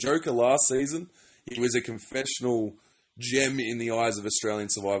 he was the Joker last season. He was a confessional gem in the eyes of Australian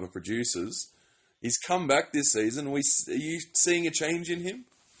Survivor producers. He's come back this season. Are you seeing a change in him?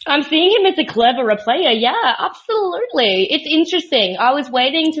 I'm seeing him as a cleverer player. Yeah, absolutely. It's interesting. I was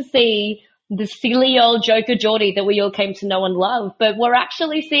waiting to see the silly old Joker Geordie that we all came to know and love, but we're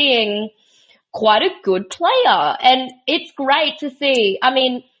actually seeing quite a good player. And it's great to see. I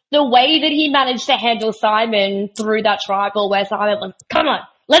mean, the way that he managed to handle Simon through that tribal where Simon was, come on,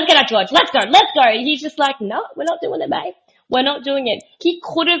 let's get out, George. Let's go. He's just like, no, we're not doing it, mate. We're not doing it. He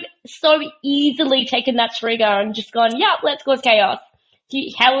could have so easily taken that trigger and just gone, yeah, let's cause chaos.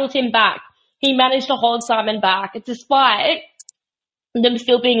 He held him back. He managed to hold Simon back despite them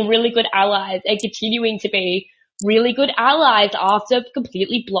still being really good allies and continuing to be really good allies after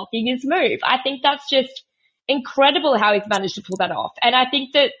completely blocking his move. I think that's just incredible how he's managed to pull that off. And I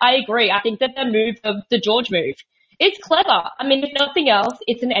think that I agree. I think that the move of the George move, it's clever. I mean, if nothing else,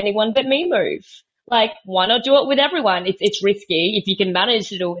 it's an anyone but me move. Like, why not do it with everyone? It's risky if you can manage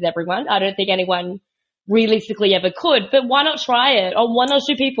to do it with everyone. I don't think anyone realistically ever could, but why not try it on one or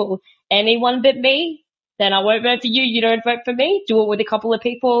two people? Anyone but me, then I won't vote for you. You don't vote for me. Do it with a couple of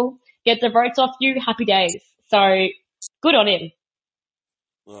people. Get the votes off you. Happy days. So good on him.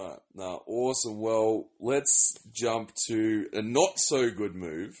 All right. No, awesome. Well, let's jump to a not so good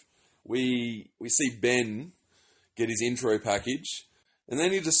move. We see Ben get his intro package, and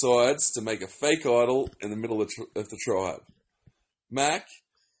then he decides to make a fake idol in the middle of the tribe. Mac,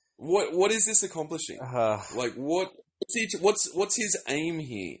 what is this accomplishing? Like, what's his aim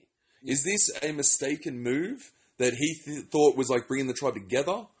here? Is this a mistaken move that he thought was like bringing the tribe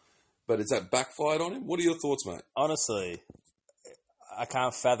together, but has that backfired on him? What are your thoughts, mate? Honestly, I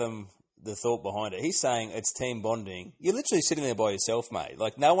can't fathom the thought behind it. He's saying it's team bonding. You're literally sitting there by yourself, mate.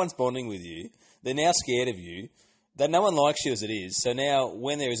 Like, no one's bonding with you. They're now scared of you. That no one likes you as it is. So now,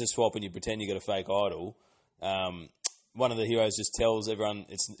 when there is a swap and you pretend you got a fake idol, one of the heroes just tells everyone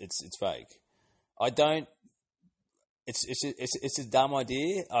it's fake. I don't. It's a dumb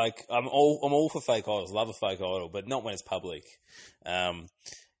idea. Like, I'm all for fake idols. Love a fake idol, but not when it's public.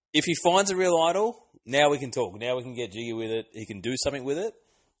 If he finds a real idol, now we can talk. Now we can get jiggy with it. He can do something with it.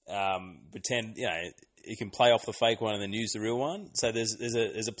 Pretend, he can play off the fake one and then use the real one. So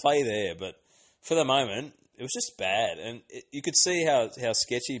there's a play there, but for the moment, it was just bad, and you could see how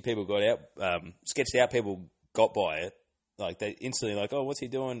sketchy people got out, sketched out people got by it. Like, they instantly like, oh, what's he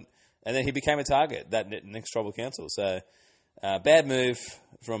doing? And then he became a target that next tribal council. So bad move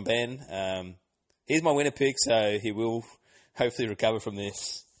from Ben. He's my winner pick, so he will hopefully recover from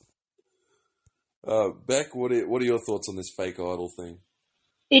this. Bec, what are your thoughts on this fake idol thing?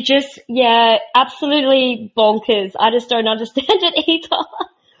 It just, absolutely bonkers. I just don't understand it either.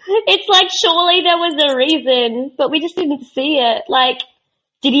 It's like, surely there was a reason, but we just didn't see it. Like,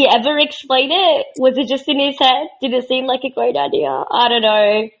 did he ever explain it? Was it just in his head? Did it seem like a great idea? I don't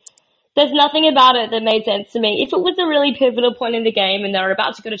know. There's nothing about it that made sense to me. If it was a really pivotal point in the game and they were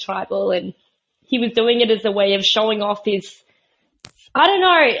about to go to tribal and he was doing it as a way of showing off his, I don't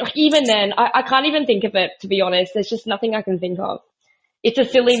know, even then, I can't even think of it, to be honest. There's just nothing I can think of. It's a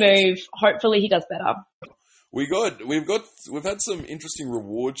silly move. Hopefully he does better. We've had some interesting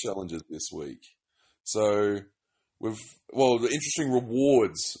reward challenges this week. So the interesting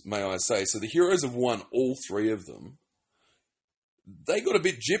rewards, may I say. So the heroes have won all three of them. They got a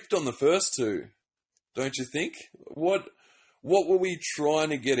bit gypped on the first two, don't you think? What were we trying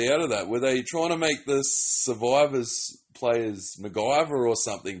to get out of that? Were they trying to make the Survivors players MacGyver or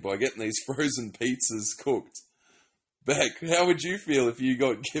something by getting these frozen pizzas cooked? Bec, how would you feel if you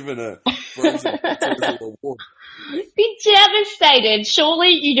got given a frozen pizza as a reward? Be devastated.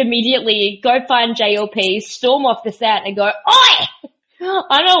 Surely you'd immediately go find JLP, storm off the set and go, oi!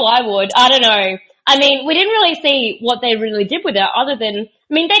 I know I would. I don't know. I mean, we didn't really see what they really did with it other than,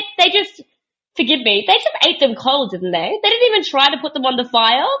 I mean, they just, forgive me, they just ate them cold, didn't they? They didn't even try to put them on the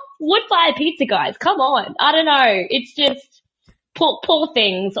fire. Wood fire pizza, guys. Come on. I don't know. It's just poor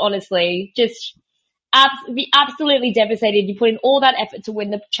things, honestly. Just be absolutely devastated. You put in all that effort to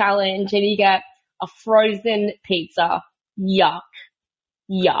win the challenge and you get a frozen pizza. Yuck.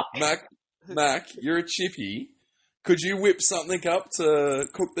 Mac, you're a chippy. Could you whip something up to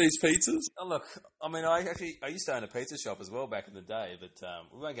cook these pizzas? Oh, look, I mean, I used to own a pizza shop as well back in the day, but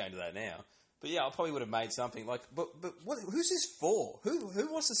we won't go into that now. But yeah, I probably would have made something like. But who's this for?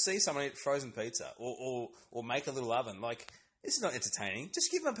 Who wants to see someone eat frozen pizza or make a little oven? Like, this is not entertaining.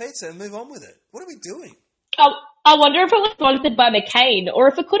 Just give them pizza and move on with it. What are we doing? I wonder if it was sponsored by McCain, or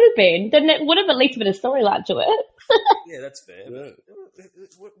if it could have been. Then it would have at least been a storyline to it. Yeah, that's fair. Yeah.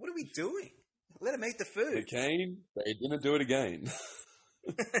 What are we doing? Let them eat the food. McCain, they didn't do it again.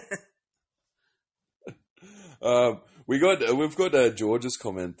 We've got George's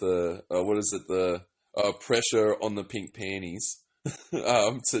comment. What is it? The pressure on the pink panties.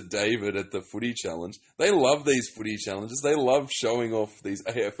 To David at the footy challenge. They love these footy challenges. They love showing off these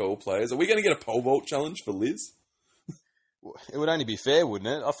AFL players. Are we going to get a pole vault challenge for Liz? It would only be fair, wouldn't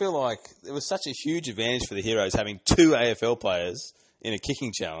it? I feel like it was such a huge advantage for the Heroes having 2 AFL players in a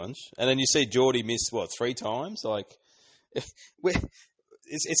kicking challenge, and then you see Geordie miss 3 times. Like,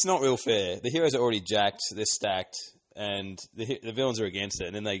 it's not real fair. The Heroes are already jacked. They're stacked, and the villains are against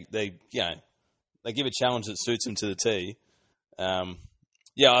it. And then they give a challenge that suits them to the T. Hopefully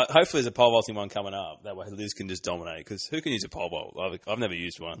there's a pole vaulting one coming up. That way Liz can just dominate. Because who can use a pole vault? I've never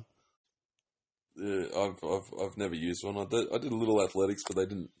used one. Yeah, I've never used one. I did a little athletics, but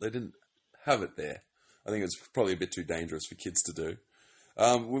they didn't have it there. I think it's probably a bit too dangerous for kids to do.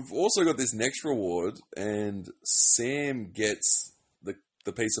 We've also got this next reward, and Sam gets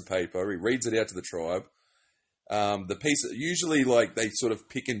the piece of paper. He reads it out to the tribe. The piece usually they sort of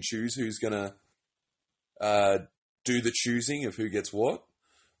pick and choose who's gonna do the choosing of who gets what.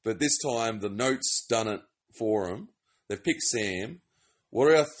 But this time, the note's done it for him. They've picked Sam. What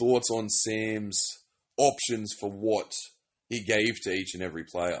are our thoughts on Sam's options for what he gave to each and every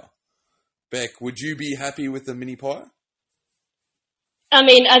player? Bec, would you be happy with the mini pie? I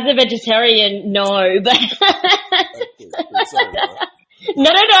mean, as a vegetarian, no, but Sorry,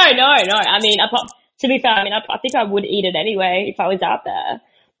 no. I mean, to be fair, I think I would eat it anyway if I was out there.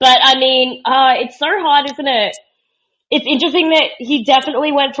 But I mean, it's so hard, isn't it? It's interesting that he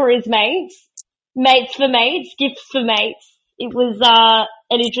definitely went for his mates for mates, gifts for mates. It was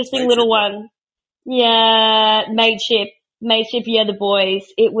an interesting little one. Yeah, mateship, yeah, the boys.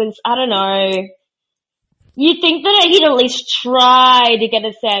 It was, I don't know. You'd think that he'd at least try to get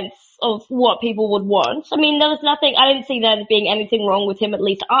a sense of what people would want. I mean, there was nothing, I didn't see there being anything wrong with him at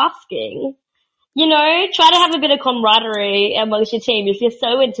least asking. You know, try to have a bit of camaraderie amongst your team. If you're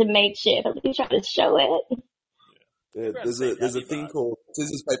so into mateship, at least try to show it. Yeah, there's a thing called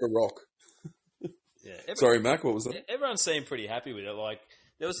scissors, paper, rock. Yeah, Sorry, Mac, what was that? Everyone seemed pretty happy with it. Like,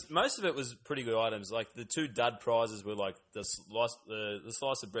 most of it was pretty good items. Like, the 2 dud prizes were like the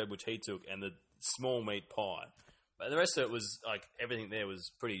slice of bread which he took and the small meat pie. But the rest of it was like everything there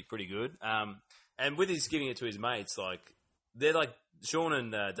was pretty good. And with his giving it to his mates, like they're like Sean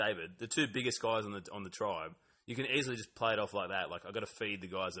and David, the 2 biggest guys on the tribe. You can easily just play it off like that. Like, I've got to feed the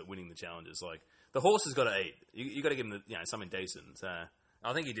guys that are winning the challenges. Like, the horse has got to eat. You got to give them something decent. So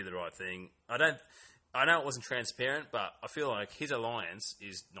I think he did the right thing. I know it wasn't transparent, but I feel like his alliance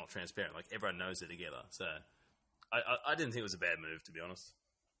is not transparent. Like, everyone knows they're together. So I didn't think it was a bad move, to be honest.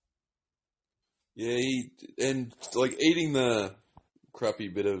 Yeah, eating the crappy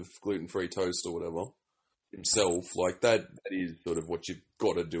bit of gluten-free toast or whatever himself, like that is sort of what you've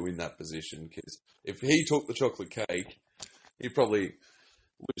got to do in that position. Because if he took the chocolate cake, he probably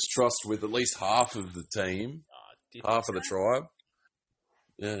lose trust with at least half of the team, half of the tribe.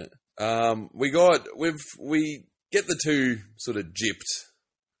 Yeah. We get the 2 sort of gypped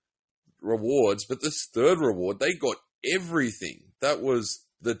rewards, but this 3rd reward, they got everything. That was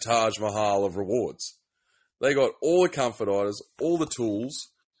the Taj Mahal of rewards. They got all the comfort items, all the tools.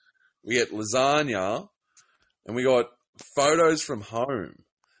 We get lasagna, and we got photos from home.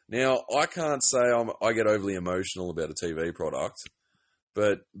 Now, I can't say I get overly emotional about a TV product,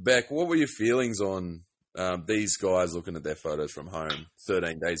 but Bec, what were your feelings on these guys looking at their photos from home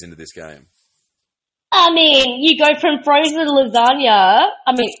 13 days into this game? I mean, you go from frozen lasagna,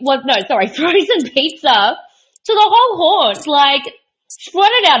 frozen pizza to the whole horse. Like,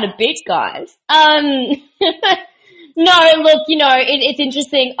 spread it out a bit, guys. No, look, it's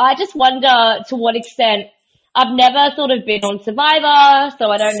interesting. I just wonder to what extent, I've never sort of been on Survivor,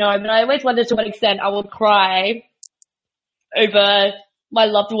 so I don't know, but I always wonder to what extent I would cry over my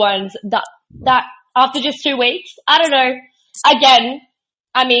loved ones that after just 2 weeks. I don't know. Again,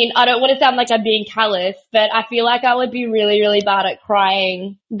 I mean, I don't want to sound like I'm being callous, but I feel like I would be really, really bad at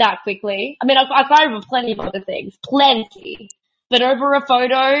crying that quickly. I mean, I cry over plenty of other things. Plenty. But over a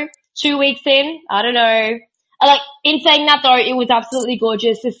photo, 2 weeks in, I don't know. In saying that though, it was absolutely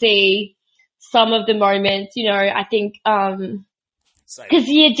gorgeous to see some of the moments. I think, Because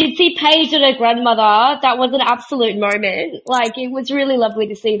you did see Paige and her grandmother. That was an absolute moment. Like, it was really lovely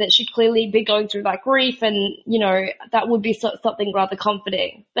to see that she'd clearly been going through, like, grief and, you know, that would be something rather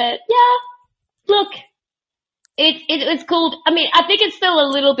comforting. But, yeah, look, it was cool. I mean, I think it's still a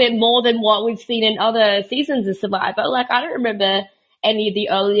little bit more than what we've seen in other seasons of Survivor. Like, I don't remember any of the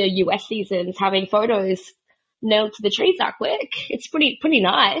earlier US seasons having photos nailed to the trees that quick. It's pretty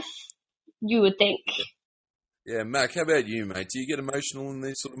nice, you would think. Yeah, Mac, how about you, mate? Do you get emotional in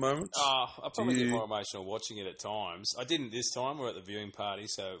these sort of moments? I probably get more emotional watching it at times. I didn't this time. We're at the viewing party,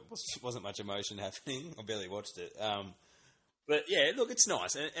 so it wasn't much emotion happening. I barely watched it. But yeah, look, it's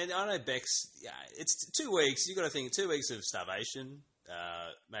nice. And I know Beck's, it's 2 weeks. You've got to think 2 weeks of starvation.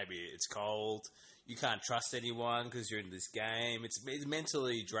 Maybe it's cold. You can't trust anyone because you're in this game. It's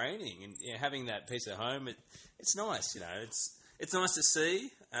mentally draining. And you know, having that peace at home, it's nice, you know. It's nice to see.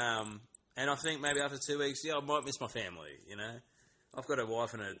 And I think maybe after 2 weeks, I might miss my family, you know. I've got a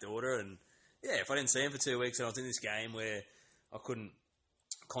wife and a daughter, and yeah, if I didn't see them for 2 weeks and I was in this game where I couldn't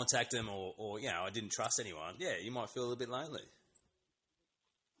contact them or you know, I didn't trust anyone, yeah, you might feel a little bit lonely.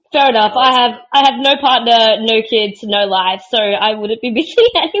 Fair enough. I have no partner, no kids, no life, so I wouldn't be missing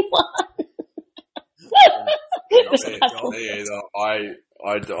anyone.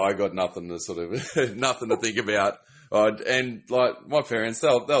 I got nothing to sort of nothing to think about. And like my parents,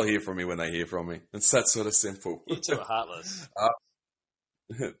 they'll hear from me when they hear from me. It's that sort of simple. You two are heartless.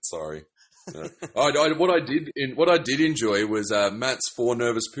 Sorry. What I did enjoy was Matt's 4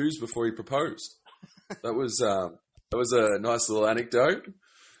 nervous poos before he proposed. That was a nice little anecdote.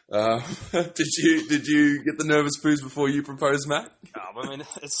 Did you get the nervous poos before you proposed, Matt? I mean,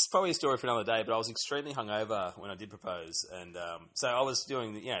 it's probably a story for another day. But I was extremely hungover when I did propose, and so I was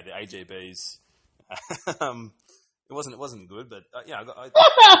doing the AGBs. It wasn't good, but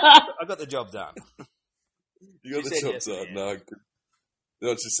I got the job done. You got the job done. No,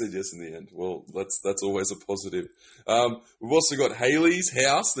 I just said yes in the end. Well, that's always a positive. We've also got Hayley's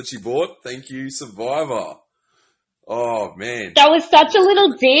house that she bought. Thank you, Survivor. Oh, man. That was such a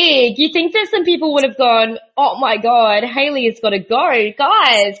little dig. You think that some people would have gone, oh my God, Hayley has got to go.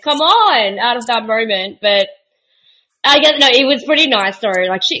 Guys, come on, out of that moment. But I guess, no, it was pretty nice though.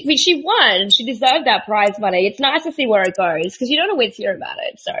 Like she won. She deserved that prize money. It's nice to see where it goes because you don't always hear about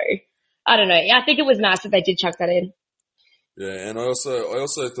it. So I don't know. I think it was nice that they did chuck that in. Yeah, and I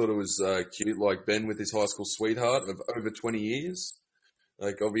also thought it was cute, like Ben with his high school sweetheart of over 20 years.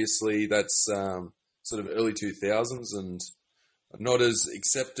 Like obviously that's sort of early 2000s and not as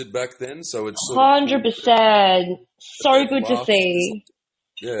accepted back then. So it's 100%. So good to see.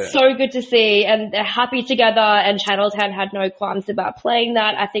 Yeah. So good to see, and they're happy together, and Channel 10 had no qualms about playing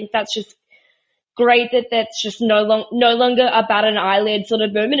that. I think that's just great that that's just no longer about an eyelid sort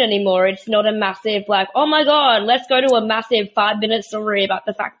of moment anymore. It's not a massive, like, oh my God, let's go to a massive 5-minute story about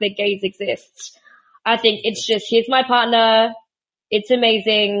the fact that gays exist. I think it's just, here's my partner, it's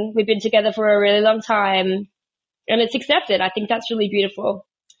amazing, we've been together for a really long time, and it's accepted. I think that's really beautiful.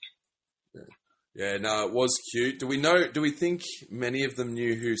 Yeah, no, it was cute. Do we think many of them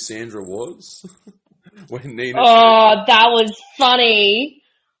knew who Sandra was? When Nina that was funny.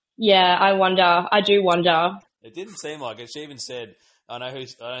 Yeah, I do wonder. It didn't seem like it. She even said, I know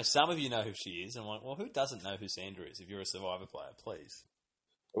some of you know who she is. I'm like, well, who doesn't know who Sandra is if you're a Survivor player, please?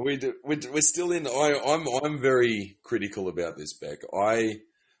 We're still in. I'm very critical about this, Bec. I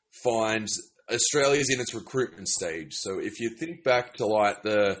find Australia's in its recruitment stage. So if you think back to like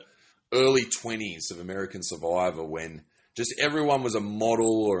the early 20s of American Survivor, when just everyone was a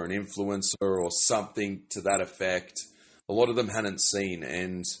model or an influencer or something to that effect, a lot of them hadn't seen,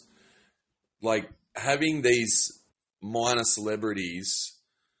 and like having these minor celebrities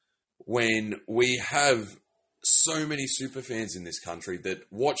when we have so many super fans in this country that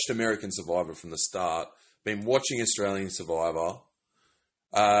watched American Survivor from the start, been watching Australian Survivor.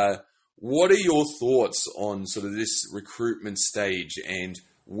 What are your thoughts on sort of this recruitment stage and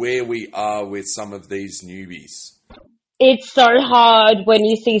where we are with some of these newbies? It's so hard when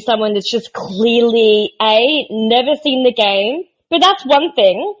you see someone that's just clearly, never seen the game. But that's one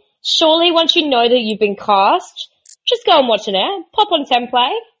thing. Surely once you know that you've been cast, just go and watch an ad. Pop on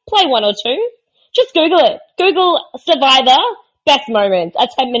Template, play 1 or 2. Just Google it. Google Survivor best moments, a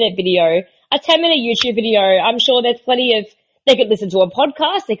 10-minute video, a 10-minute YouTube video. I'm sure there's plenty of, they could listen to a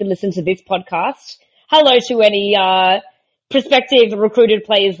podcast, they could listen to this podcast. Hello to any prospective recruited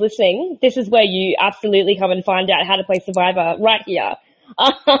players listening. This is where you absolutely come and find out how to play Survivor right here.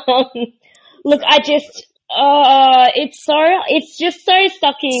 Look, it's just so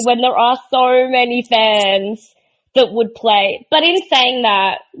sucky when there are so many fans that would play. But in saying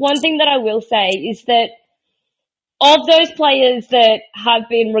that, one thing that I will say is that of those players that have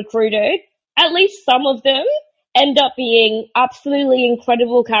been recruited, at least some of them end up being absolutely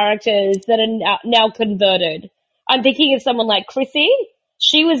incredible characters that are now converted. I'm thinking of someone like Chrissy.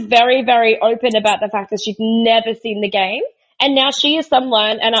 She was very, very open about the fact that she'd never seen the game. And now she is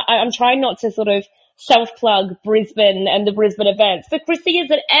someone, and I'm trying not to sort of self-plug Brisbane and the Brisbane events, but Chrissy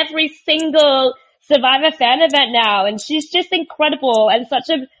is at every single Survivor fan event now, and she's just incredible and such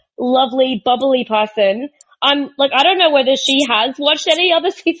a lovely, bubbly person. I don't know whether she has watched any other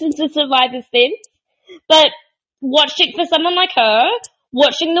seasons of Survivor since, but watching for someone like her,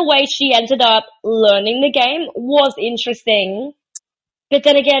 watching the way she ended up learning the game was interesting. But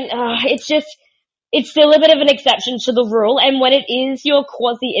then again, it's still a bit of an exception to the rule. And when it is your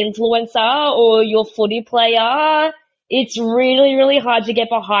quasi-influencer or your footy player, it's really, really hard to get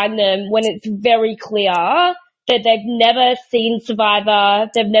behind them when it's very clear that they've never seen Survivor,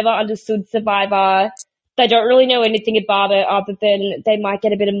 they've never understood Survivor, they don't really know anything about it other than they might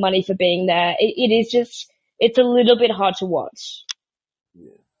get a bit of money for being there. It's a little bit hard to watch.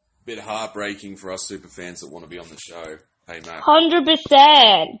 Yeah. Bit heartbreaking for us super fans that want to be on the show. Hey, Mac.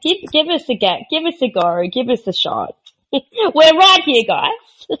 100%. Give us a get. Give us a go. Give us a shot. We're right here,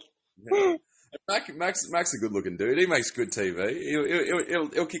 guys. Yeah. Mac's a good-looking dude. He makes good TV.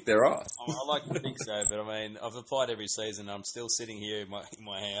 He'll kick their ass. I like to think so, but I mean, I've applied every season. I'm still sitting here in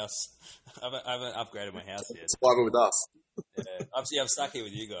my house. I haven't upgraded my house yet. Survivor with us. Yeah, I'm stuck here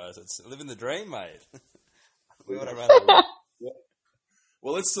with you guys. It's living the dream, mate. We ought to run.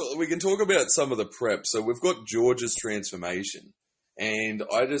 Well, we can talk about some of the prep. So we've got George's transformation, and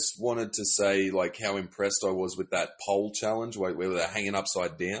I just wanted to say like how impressed I was with that pole challenge where they're hanging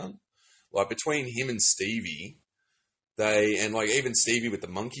upside down. Like between him and Stevie, and like even Stevie with the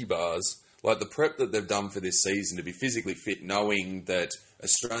monkey bars, like the prep that they've done for this season to be physically fit, knowing that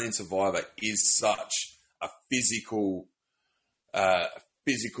Australian Survivor is such a physical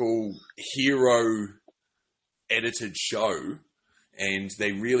hero edited show, and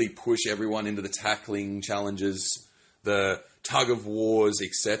they really push everyone into the tackling challenges, the tug of wars,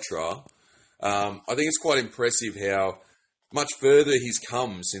 etc. I think it's quite impressive how much further he's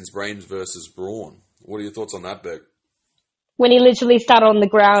come since Brains versus Brawn. What are your thoughts on that, Bec? When he literally sat on the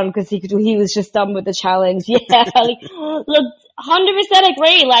ground because he was just done with the challenge. Yeah, look, 100%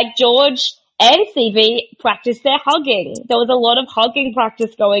 agree. Like George and CV practiced their hugging. There was a lot of hugging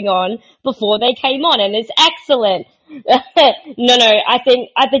practice going on before they came on, and it's excellent. No, I think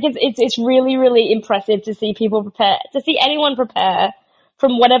it's really, really impressive to see people prepare, to see anyone prepare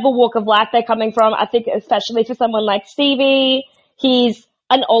from whatever walk of life they're coming from. I think especially for someone like Stevie, he's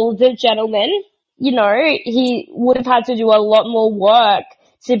an older gentleman. You know, he would have had to do a lot more work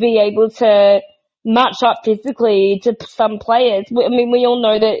to be able to match up physically to some players. I mean, we all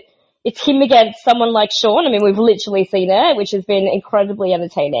know that it's him against someone like Sean. I mean, we've literally seen it, which has been incredibly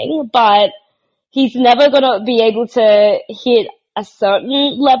entertaining, but he's never going to be able to hit a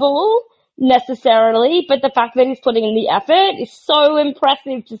certain level necessarily, but the fact that he's putting in the effort is so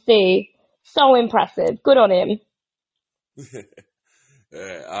impressive to see. So impressive. Good on him.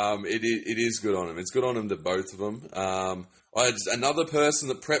 Yeah, it is good on him. It's good on him to both of them. Another person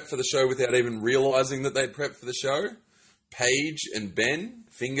that prepped for the show without even realising that they'd prepped for the show, Paige and Ben,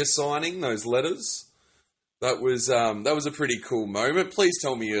 finger signing those letters. That was a pretty cool moment. Please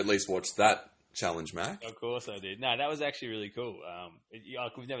tell me you at least watched that challenge, Mac. Of course I did. No, that was actually really cool.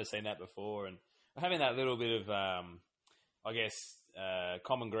 We've never seen that before, and having that little bit of, I guess,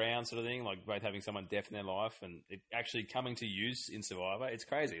 common ground sort of thing, like both having someone deaf in their life and it actually coming to use in Survivor, it's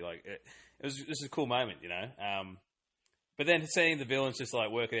crazy. Like it was just a cool moment, you know. But then seeing the villains just like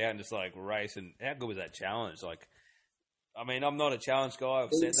work it out and just like race, and how good was that challenge? Like, I mean, I'm not a challenge guy,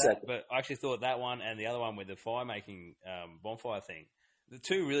 I've said that, but I actually thought that one and the other one with the fire making bonfire thing, the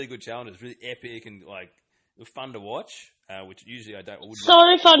two really good challenges, really epic and like it was fun to watch, which usually I don't.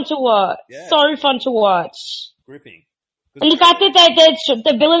 So fun to watch. Yeah. So fun to watch. Gripping. And the fact that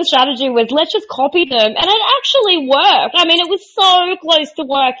the villain strategy was, let's just copy them. And it actually worked. I mean, it was so close to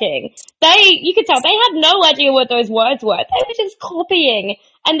working. You could tell, they had no idea what those words were. They were just copying.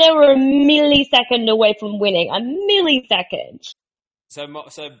 And they were a millisecond away from winning. A millisecond. So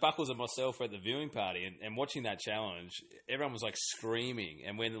Buckles and myself were at the viewing party and watching that challenge, everyone was like screaming.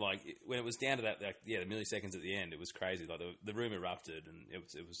 And when it was down to that, the milliseconds at the end, it was crazy. Like the room erupted and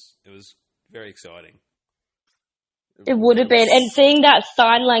it was very exciting. It would have been. And seeing that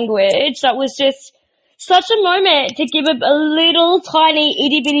sign language, that was just such a moment to give a little tiny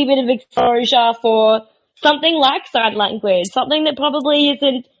itty bitty bit of exposure for something like sign language, something that probably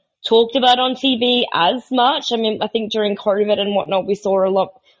isn't talked about on TV as much. I mean, I think during COVID and whatnot, we saw a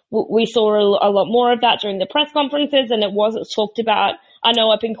lot we saw a lot more of that during the press conferences, and it was talked about. I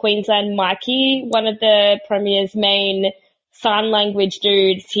know up in Queensland, Mikey, one of the Premier's main sign language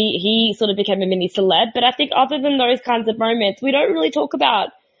dudes, he sort of became a mini celeb. But I think other than those kinds of moments, we don't really talk about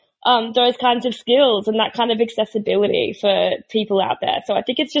those kinds of skills and that kind of accessibility for people out there. So I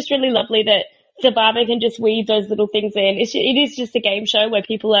think it's just really lovely that Survivor can just weave those little things in. It is just a game show where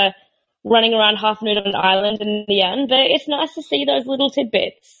people are running around half nude on an island in the end, but it's nice to see those little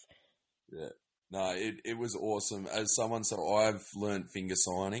tidbits. Yeah. No, it was awesome. As someone, so I've learned finger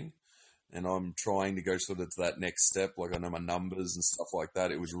signing, and I'm trying to go sort of to that next step. Like I know my numbers and stuff like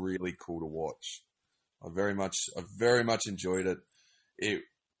that. It was really cool to watch. I very much enjoyed it.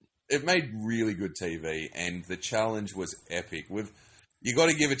 It made really good TV, and the challenge was epic. You got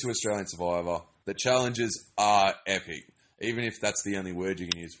to give it to Australian Survivor. The challenges are epic, even if that's the only word you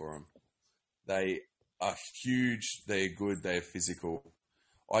can use for them. They are huge. They're good. They're physical.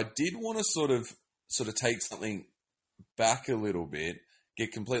 I did want to sort of take something back a little bit,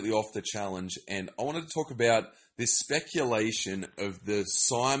 get completely off the challenge, and I wanted to talk about this speculation of the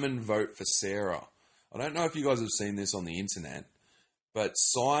Simon vote for Sarah. I don't know if you guys have seen this on the internet, but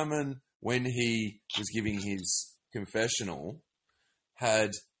Simon, when he was giving his confessional,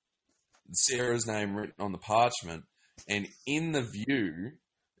 had Sarah's name written on the parchment, and in the View,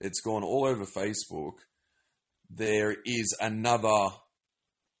 it's gone all over Facebook, there is another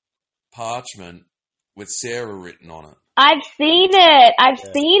parchment with Sarah written on it. I've seen it,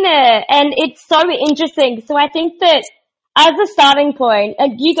 and it's so interesting. So I think that as a starting point,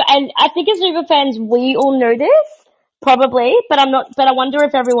 and I think as super fans, we all know this, probably, but I wonder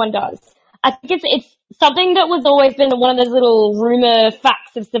if everyone does. I think it's something that was always been one of those little rumor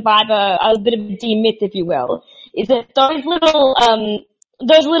facts of Survivor, a bit of a demyth, if you will, is that those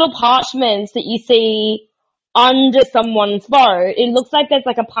little parchments that you see under someone's vote, it looks like there's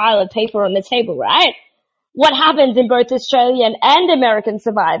like a pile of paper on the table, right? What happens in both Australian and American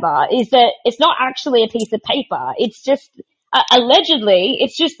Survivor is that it's not actually a piece of paper. It's just, allegedly,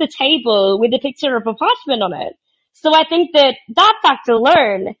 it's just a table with a picture of a parchment on it. So I think that fact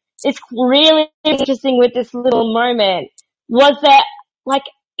alone is really interesting with this little moment. Was there, like,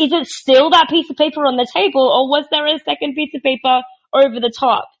 is it still that piece of paper on the table, or was there a second piece of paper over the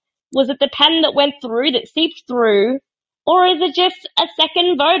top? Was it the pen that went through, that seeped through, or is it just a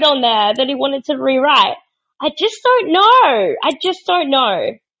second vote on there that he wanted to rewrite? I just don't know.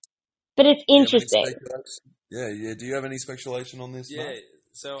 But it's interesting. Yeah. Do you have any speculation on this, Yeah, Mark?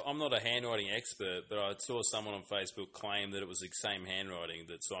 so I'm not a handwriting expert, but I saw someone on Facebook claim that it was the same handwriting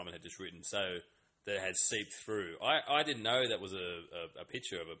that Simon had just written, so that it had seeped through. I didn't know that was a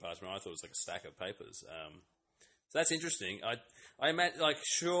picture of a parchment. I thought it was like a stack of papers. So that's interesting. I imagine, like,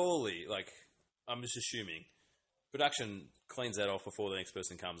 surely, like, I'm just assuming, production cleans that off before the next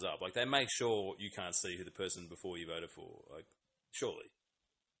person comes up. Like, they make sure you can't see who the person before you voted for. Like, surely.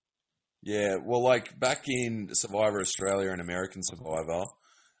 Yeah, well, like, back in Survivor Australia and American Survivor,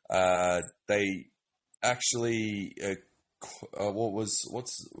 they actually, who was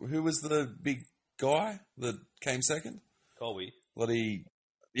the big guy that came second? Colby.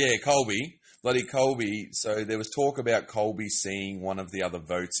 Colby. So there was talk about Colby seeing one of the other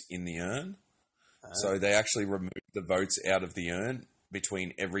votes in the urn. So they actually removed the votes out of the urn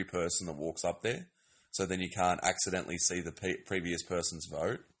between every person that walks up there. So then you can't accidentally see the previous person's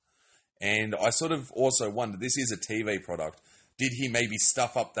vote. And I sort of also wondered, this is a TV product. Did he maybe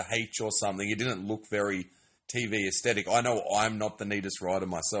stuff up the H or something? It didn't look very TV aesthetic. I know I'm not the neatest writer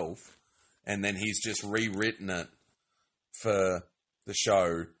myself. And then he's just rewritten it for the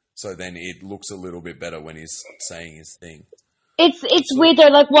show. So then it looks a little bit better when he's saying his thing. It's weird though.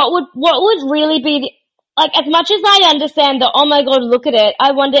 Like, what would really be like, as much as I understand the, oh my god, look at it,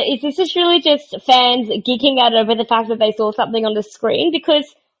 I wonder, is this just really just fans geeking out over the fact that they saw something on the screen? Because,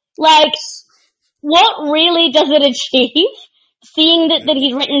 like, what really does it achieve seeing that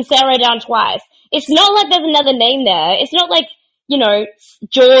he's written Sarah down twice? It's not like there's another name there. It's not like, you know,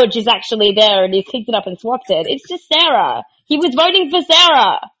 George is actually there and he's picked it up and swapped it. It's just Sarah. He was voting for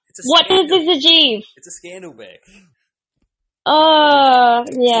Sarah. What does this achieve? It's a scandal, Bec. Oh,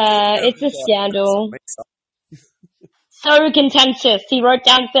 yeah, it's a scandal. So contentious. He wrote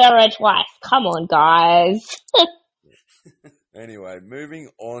down Sarah twice. Come on, guys. Anyway, moving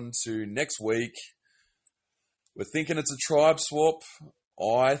on to next week. We're thinking it's a tribe swap.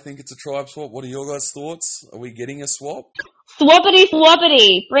 I think it's a tribe swap. What are your guys' thoughts? Are we getting a swap? Swappity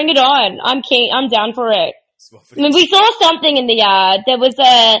swappity. Bring it on. I'm keen. I'm down for it. Swappity. I mean, we saw something in the yard. There was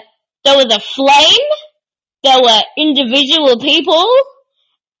a flame. There were individual people.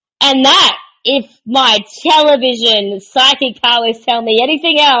 And that if my television psychic powers tell me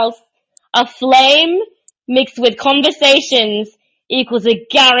anything else, a flame mixed with conversations equals a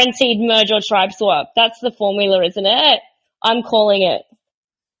guaranteed merge or tribe swap. That's the formula, isn't it? I'm calling it.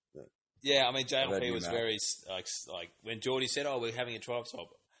 Yeah, I mean, How about JLP you, was Matt? very, like, when Geordie said, oh, we're having a tribe swap.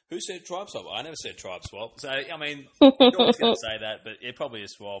 Who said tribe swap? I never said tribe swap. So, I mean, Geordie's going to say that, but it probably a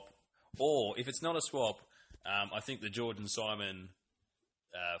swap. Or, if it's not a swap, I think the Jordan-Simon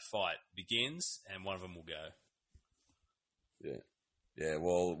fight begins, and one of them will go. Yeah.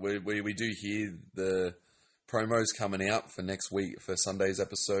 Well, we do hear the promos coming out for next week for Sunday's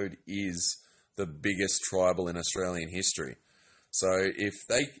episode is the biggest tribal in Australian history. So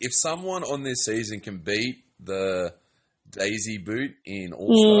if someone on this season can beat the Daisy Boot in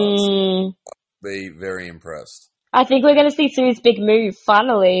All Stars, I'll be very impressed. I think we're going to see Sue's big move,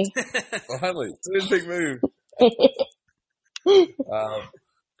 finally. Finally, it's a big move.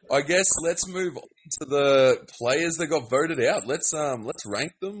 I guess let's move on to the players that got voted out. Let's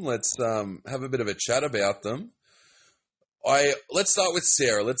rank them. Let's have a bit of a chat about them. Let's start with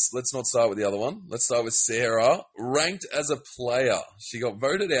Sarah. Let's not start with the other one. Let's start with Sarah. Ranked as a player, she got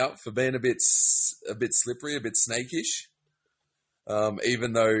voted out for being a bit slippery, a bit snakish.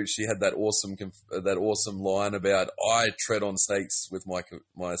 Even though she had that awesome line about I tread on snakes with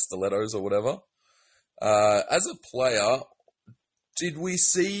my stilettos or whatever. As a player, did we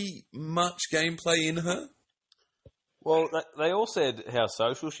see much gameplay in her? Well, they all said how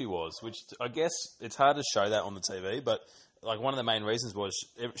social she was, which I guess it's hard to show that on the TV, but like one of the main reasons was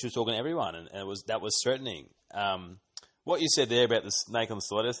she was talking to everyone, and that was threatening. What you said there about the snake on the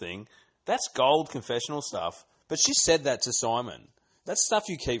stiletto thing, that's gold confessional stuff, but she said that to Simon. That's stuff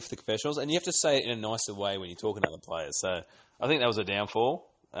you keep for the confessionals, and you have to say it in a nicer way when you're talking to other players. So I think that was a downfall.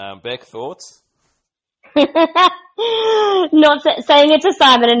 Bec, thoughts? Not saying it to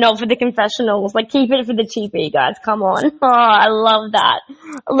Simon and not for the confessionals. Like, keep it for the TV, guys. Come on. Oh, I love that.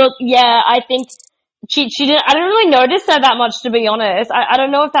 Look, yeah, I think she didn't, I didn't really notice her that much, to be honest. I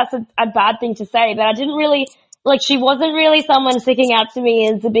don't know if that's a bad thing to say, but I didn't really, like, she wasn't really someone sticking out to me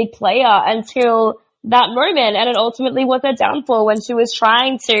as a big player until that moment, and it ultimately was her downfall when she was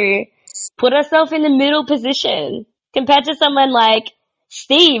trying to put herself in the middle position compared to someone like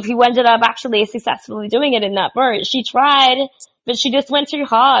Steve, who ended up actually successfully doing it in that boat. She tried, but she just went too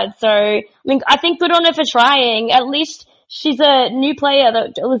hard. So, I mean, I think good on her for trying. At least she's a new player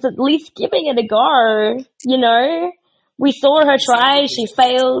that was at least giving it a go, you know? We saw her try, she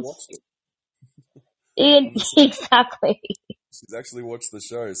failed. Exactly. She's actually watched the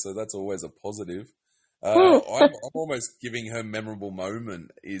show, so that's always a positive. I'm almost giving her memorable moment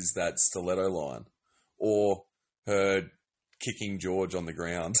is that stiletto line, or her kicking George on the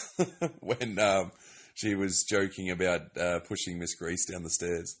ground when she was joking about pushing Miss Grease down the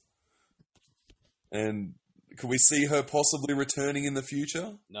stairs. And could we see her possibly returning in the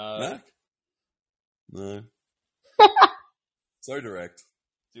future? No. Mac? No. So direct.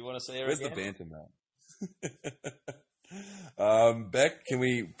 Do you want to see her Where's again? the banter, Matt? Bec, can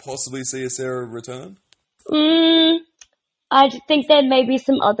we possibly see a Sarah return? I think there may be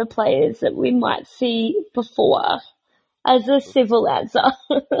some other players that we might see before, as a civil answer.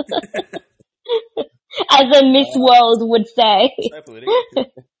 As a Miss World would say. So political.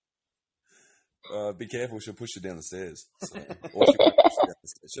 Be careful, she'll push you down the stairs. So, or she won't push you down the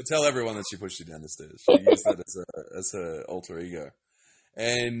stairs. She'll tell everyone that she pushed you down the stairs. She'll use that as her alter ego.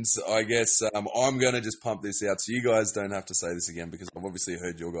 And I guess I'm going to just pump this out so you guys don't have to say this again because I've obviously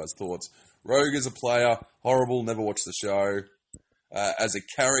heard your guys' thoughts. Rogue as a player, horrible, never watched the show. As a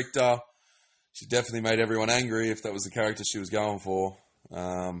character, she definitely made everyone angry if that was the character she was going for.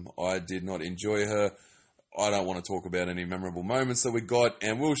 I did not enjoy her. I don't want to talk about any memorable moments that we got.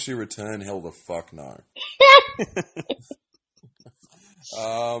 And will she return? Hell the fuck no.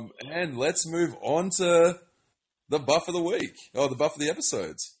 And let's move on to the buff of the week. Oh, the buff of the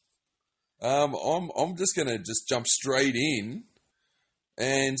episodes. I'm just going to jump straight in.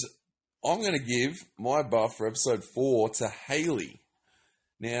 And I'm going to give my buff for episode 4 to Hayley.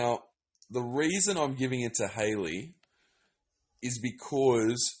 Now, the reason I'm giving it to Hayley is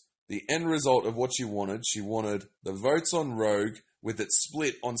because the end result of what she wanted the votes on Rogue with it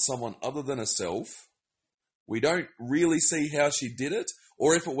split on someone other than herself. We don't really see how she did it,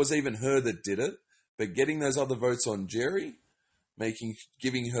 or if it was even her that did it, but getting those other votes on Jerry,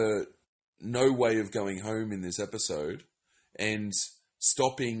 giving her no way of going home in this episode, and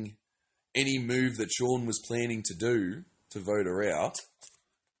stopping any move that Sean was planning to do to vote her out.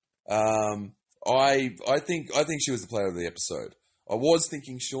 I think she was the player of the episode. I was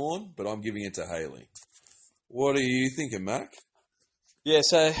thinking Sean, but I'm giving it to Hayley. What are you thinking, Mac? Yeah,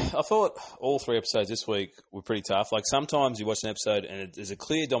 so I thought all 3 episodes this week were pretty tough. Like sometimes you watch an episode and there's a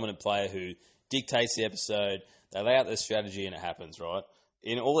clear dominant player who dictates the episode, they lay out their strategy and it happens, right?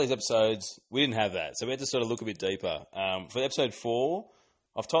 In all these episodes, we didn't have that. So we had to sort of look a bit deeper. For episode 4,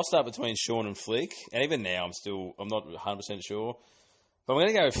 I've tossed up between Sean and Flick. And even now, I'm not 100% sure. But I'm going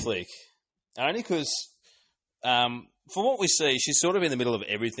to go with Flick. Only because, for what we see, she's sort of in the middle of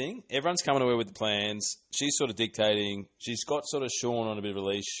everything. Everyone's coming to her with the plans. She's sort of dictating. She's got sort of Sean on a bit of a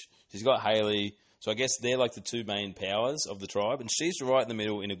leash. She's got Hayley. So I guess they're like the 2 main powers of the tribe. And she's right in the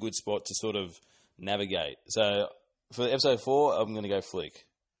middle in a good spot to sort of navigate. So for episode 4, I'm going to go Flick.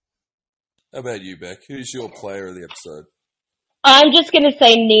 How about you, Bec? Who's your player of the episode? I'm just going to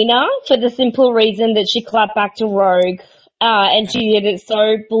say Nina for the simple reason that she clapped back to Rogue, and she did it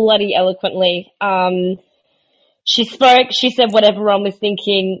so bloody eloquently. She spoke, she said what everyone was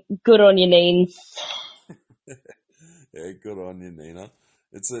thinking. Good on your Nines. Yeah, good on you, Nina.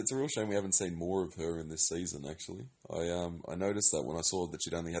 It's a real shame we haven't seen more of her in this season, actually. I noticed that when I saw that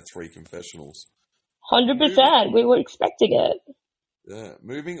she'd only had 3 confessionals. 100%. We were expecting it. Yeah,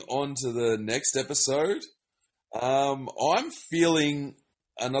 moving on to the next episode. I'm feeling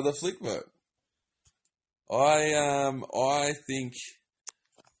another Flick vote. I think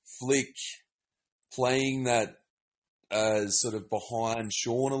Flick playing that sort of behind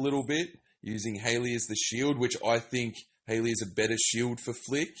Sean a little bit, using Hayley as the shield, which I think Hayley is a better shield for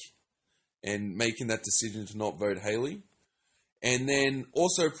Flick, and making that decision to not vote Hayley. And then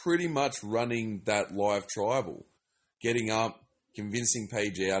also pretty much running that live tribal, getting up, convincing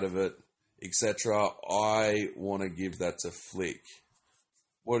Paige out of it, etc. I want to give that to Flick.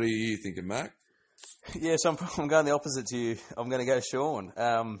 What are you thinking, Mac? Yes, I'm going the opposite to you. I'm going to go Sean.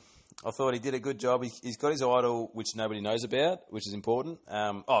 I thought he did a good job. He's got his idol, which nobody knows about, which is important.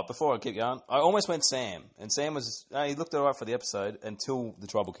 Before I keep going, I almost went Sam. And Sam he looked all right for the episode until the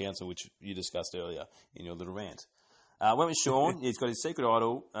Tribal Council, which you discussed earlier in your little rant. I went with Sean. He's got his secret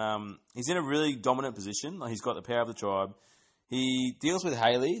idol. He's in a really dominant position. Like, he's got the power of the tribe. He deals with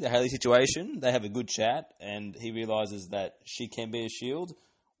Hayley, the Hayley situation. They have a good chat, and he realises that she can be a shield.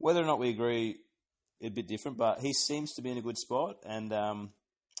 Whether or not we agree, a bit different, but he seems to be in a good spot. And I'm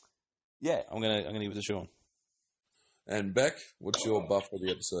gonna give it to Sean. And Bec, what's your buff for the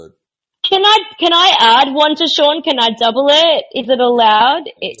episode? Can I add one to Sean? Can I double it? Is it allowed?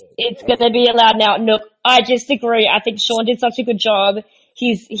 It's going to be allowed now. No, I just agree. I think Sean did such a good job.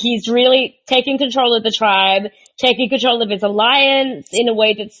 He's really taking control of the tribe, taking control of his alliance in a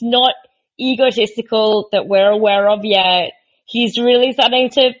way that's not egotistical, that we're aware of yet. He's really starting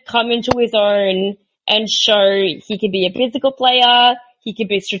to come into his own and show he can be a physical player, he can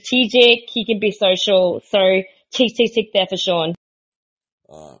be strategic, he can be social. So, tick there for Sean.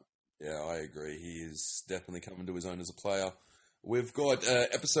 Yeah, I agree. He is definitely coming to his own as a player. We've got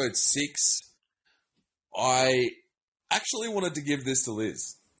episode 6. I actually wanted to give this to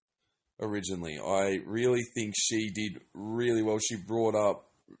Liz originally. I really think she did really well. She brought up,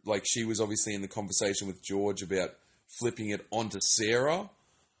 like, she was obviously in the conversation with George about flipping it onto Sarah,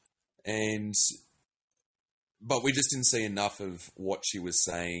 but we just didn't see enough of what she was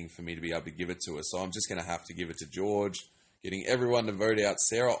saying for me to be able to give it to her. So I'm just going to have to give it to George, getting everyone to vote out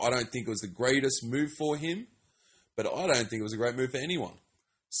Sarah. I don't think it was the greatest move for him, but I don't think it was a great move for anyone.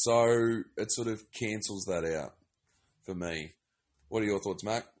 So it sort of cancels that out for me. What are your thoughts,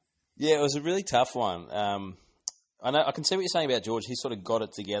 Mac? Yeah, it was a really tough one. I can see what you're saying about George. He sort of got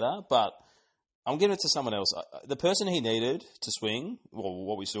it together, but I'm giving it to someone else. The person he needed to swing, well,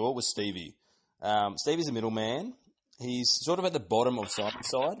 what we saw, was Stevie. Stevie's a middleman. He's sort of at the bottom of Simon's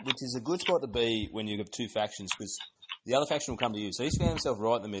side, which is a good spot to be when you have 2 factions, because the other faction will come to you. So he's found himself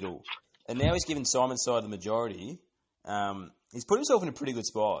right in the middle. And now he's given Simon's side the majority. He's put himself in a pretty good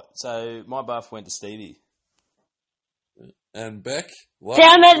spot. So my buff went to Stevie. And Bec?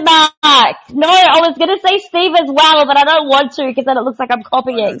 Damn it, Mark! No, I was going to say Steve as well, but I don't want to because then it looks like I'm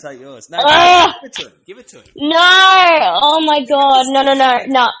copying. Take yours. No, give it to him. No! Oh my god,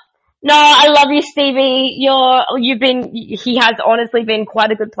 no. No, I love you, Stevie. He has honestly been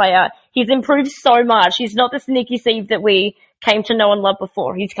quite a good player. He's improved so much. He's not the sneaky Steve that we came to know and love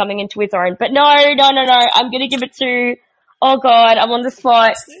before. He's coming into his own. But no. I'm gonna give it to, oh god, I'm on the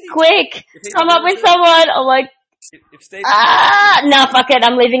spot. Steve. Quick! Come up with someone. I'm like, If Steve... no, fuck it.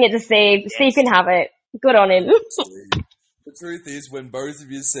 I'm leaving it to Steve. Yes. Steve can have it. Good on him. The truth is, when both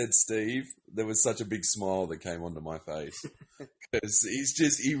of you said Steve, there was such a big smile that came onto my face.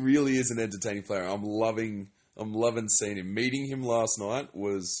 Because he really is an entertaining player. I'm loving seeing him. Meeting him last night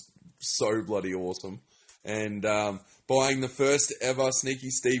was so bloody awesome. And buying the first ever Sneaky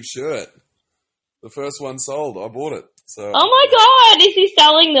Steve shirt The first one sold. I bought it. So. Oh my god, is he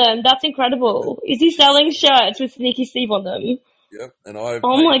selling them? That's incredible. Is he selling shirts with Sneaky Steve on them? Yep, and my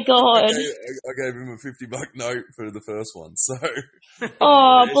god. I gave him a $50 note for the first one. So,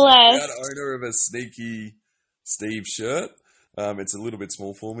 oh, the bless. owner of a Sneaky Steve shirt. It's a little bit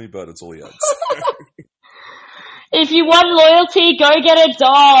small for me, but it's all he had. If you want loyalty, go get a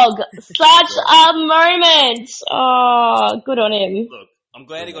dog. Such a moment. Oh, good on him. Look, I'm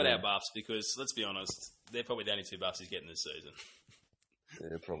glad he got our buffs because, let's be honest, they're probably the only 2 buffs he's getting this season.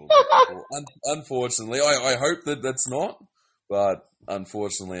 Yeah, probably. Unfortunately, I hope that that's not, but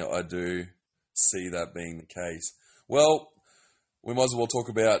unfortunately, I do see that being the case. Well, we might as well talk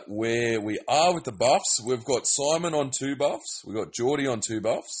about where we are with the buffs. We've got Simon on 2 buffs. We've got Geordie on 2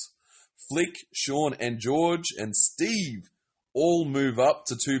 buffs. Flick, Sean, and George, and Steve all move up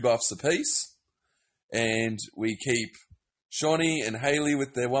to 2 buffs apiece. And we keep Shawnee and Haley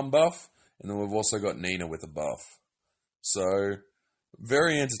with their 1 buff. And then we've also got Nina with a buff. So,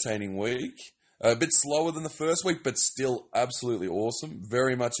 very entertaining week. A bit slower than the first week, but still absolutely awesome.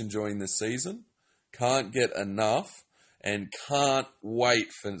 Very much enjoying this season. Can't get enough. And can't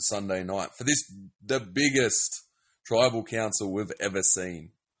wait for Sunday night. For this, the biggest tribal council we've ever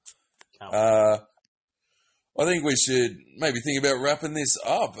seen. I think we should maybe think about wrapping this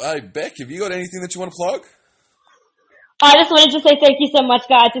up. Hey, Bec, have you got anything that you want to plug? I just wanted to say thank you so much,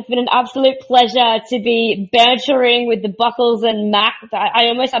 guys. It's been an absolute pleasure to be bantering with the Buckles and Mac. I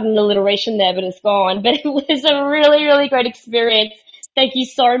almost had an alliteration there, but it's gone. But it was a really, really great experience. Thank you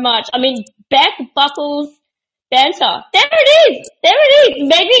so much. I mean, Bec, Buckles, banter. There it is.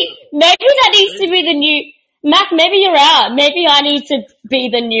 Maybe that needs to be the new... Mac, maybe you're out. Maybe I need to be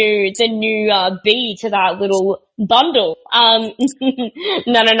the new B to that little bundle. No.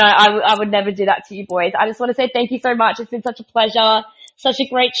 I would never do that to you boys. I just want to say thank you so much. It's been such a pleasure, such a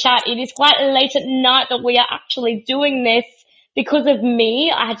great chat. It is quite late at night that we are actually doing this because of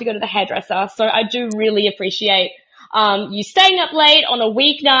me. I had to go to the hairdresser, so I do really appreciate you staying up late on a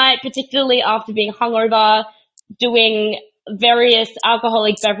weeknight, particularly after being hungover, doing various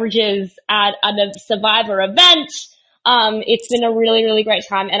alcoholic beverages at a Survivor event. It's been a really, really great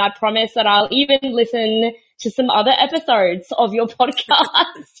time, and I promise that I'll even listen to some other episodes of your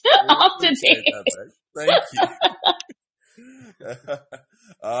podcast after this. Thank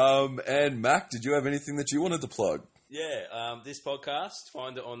you. And Mac, did you have anything that you wanted to plug? Yeah, this podcast,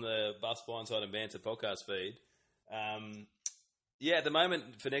 find it on the Buffs, Blindside and Banter podcast feed. Yeah, at the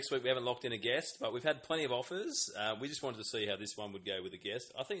moment, for next week, we haven't locked in a guest, but we've had plenty of offers. We just wanted to see how this one would go with a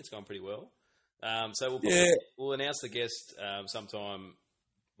guest. I think it's gone pretty well. So we'll announce the guest sometime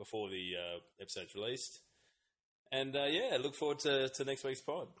before the episode's released. And, look forward to next week's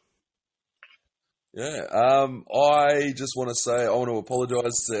pod. Yeah, I just want to say I want to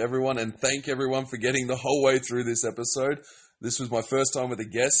apologise to everyone and thank everyone for getting the whole way through this episode. This was my first time with a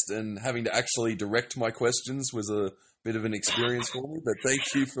guest, and having to actually direct my questions was a bit of an experience for me, but thank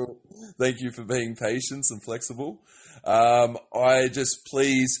you for being patient and flexible. I just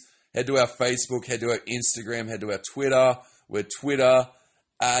please head to our Facebook, head to our Instagram, head to our Twitter. We're Twitter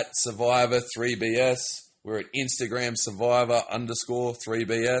at Survivor3BS. We're at Instagram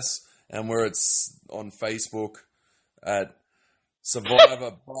Survivor_3BS, and we're on Facebook at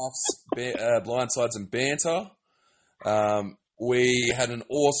Survivor Buffs, Blindsides and Banter. We had an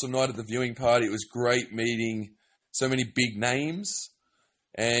awesome night at the viewing party. It was great meeting so many big names,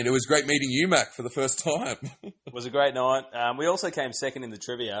 and it was great meeting you, Mac, for the first time. It was a great night. We also came second in the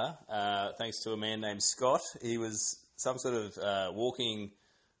trivia, thanks to a man named Scott. He was some sort of walking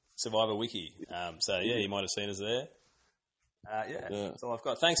Survivor wiki. You might have seen us there. That's all I've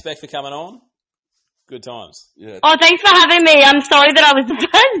got. Thanks, Bec, for coming on. Good times. Yeah. Oh, thanks for having me. I'm sorry that I was the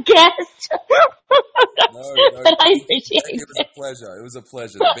first guest. But I appreciate it. It was a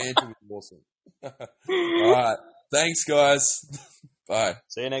pleasure. The banter was awesome. All right. Thanks, guys. Bye.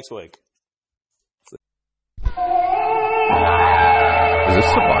 See you next week. Is this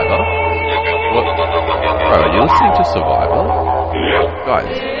Survivor? What? Bro, are you listening to Survivor?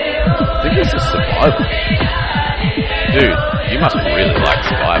 Guys, I think this is Survivor. Dude, you must really like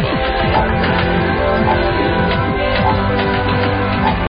Survivor.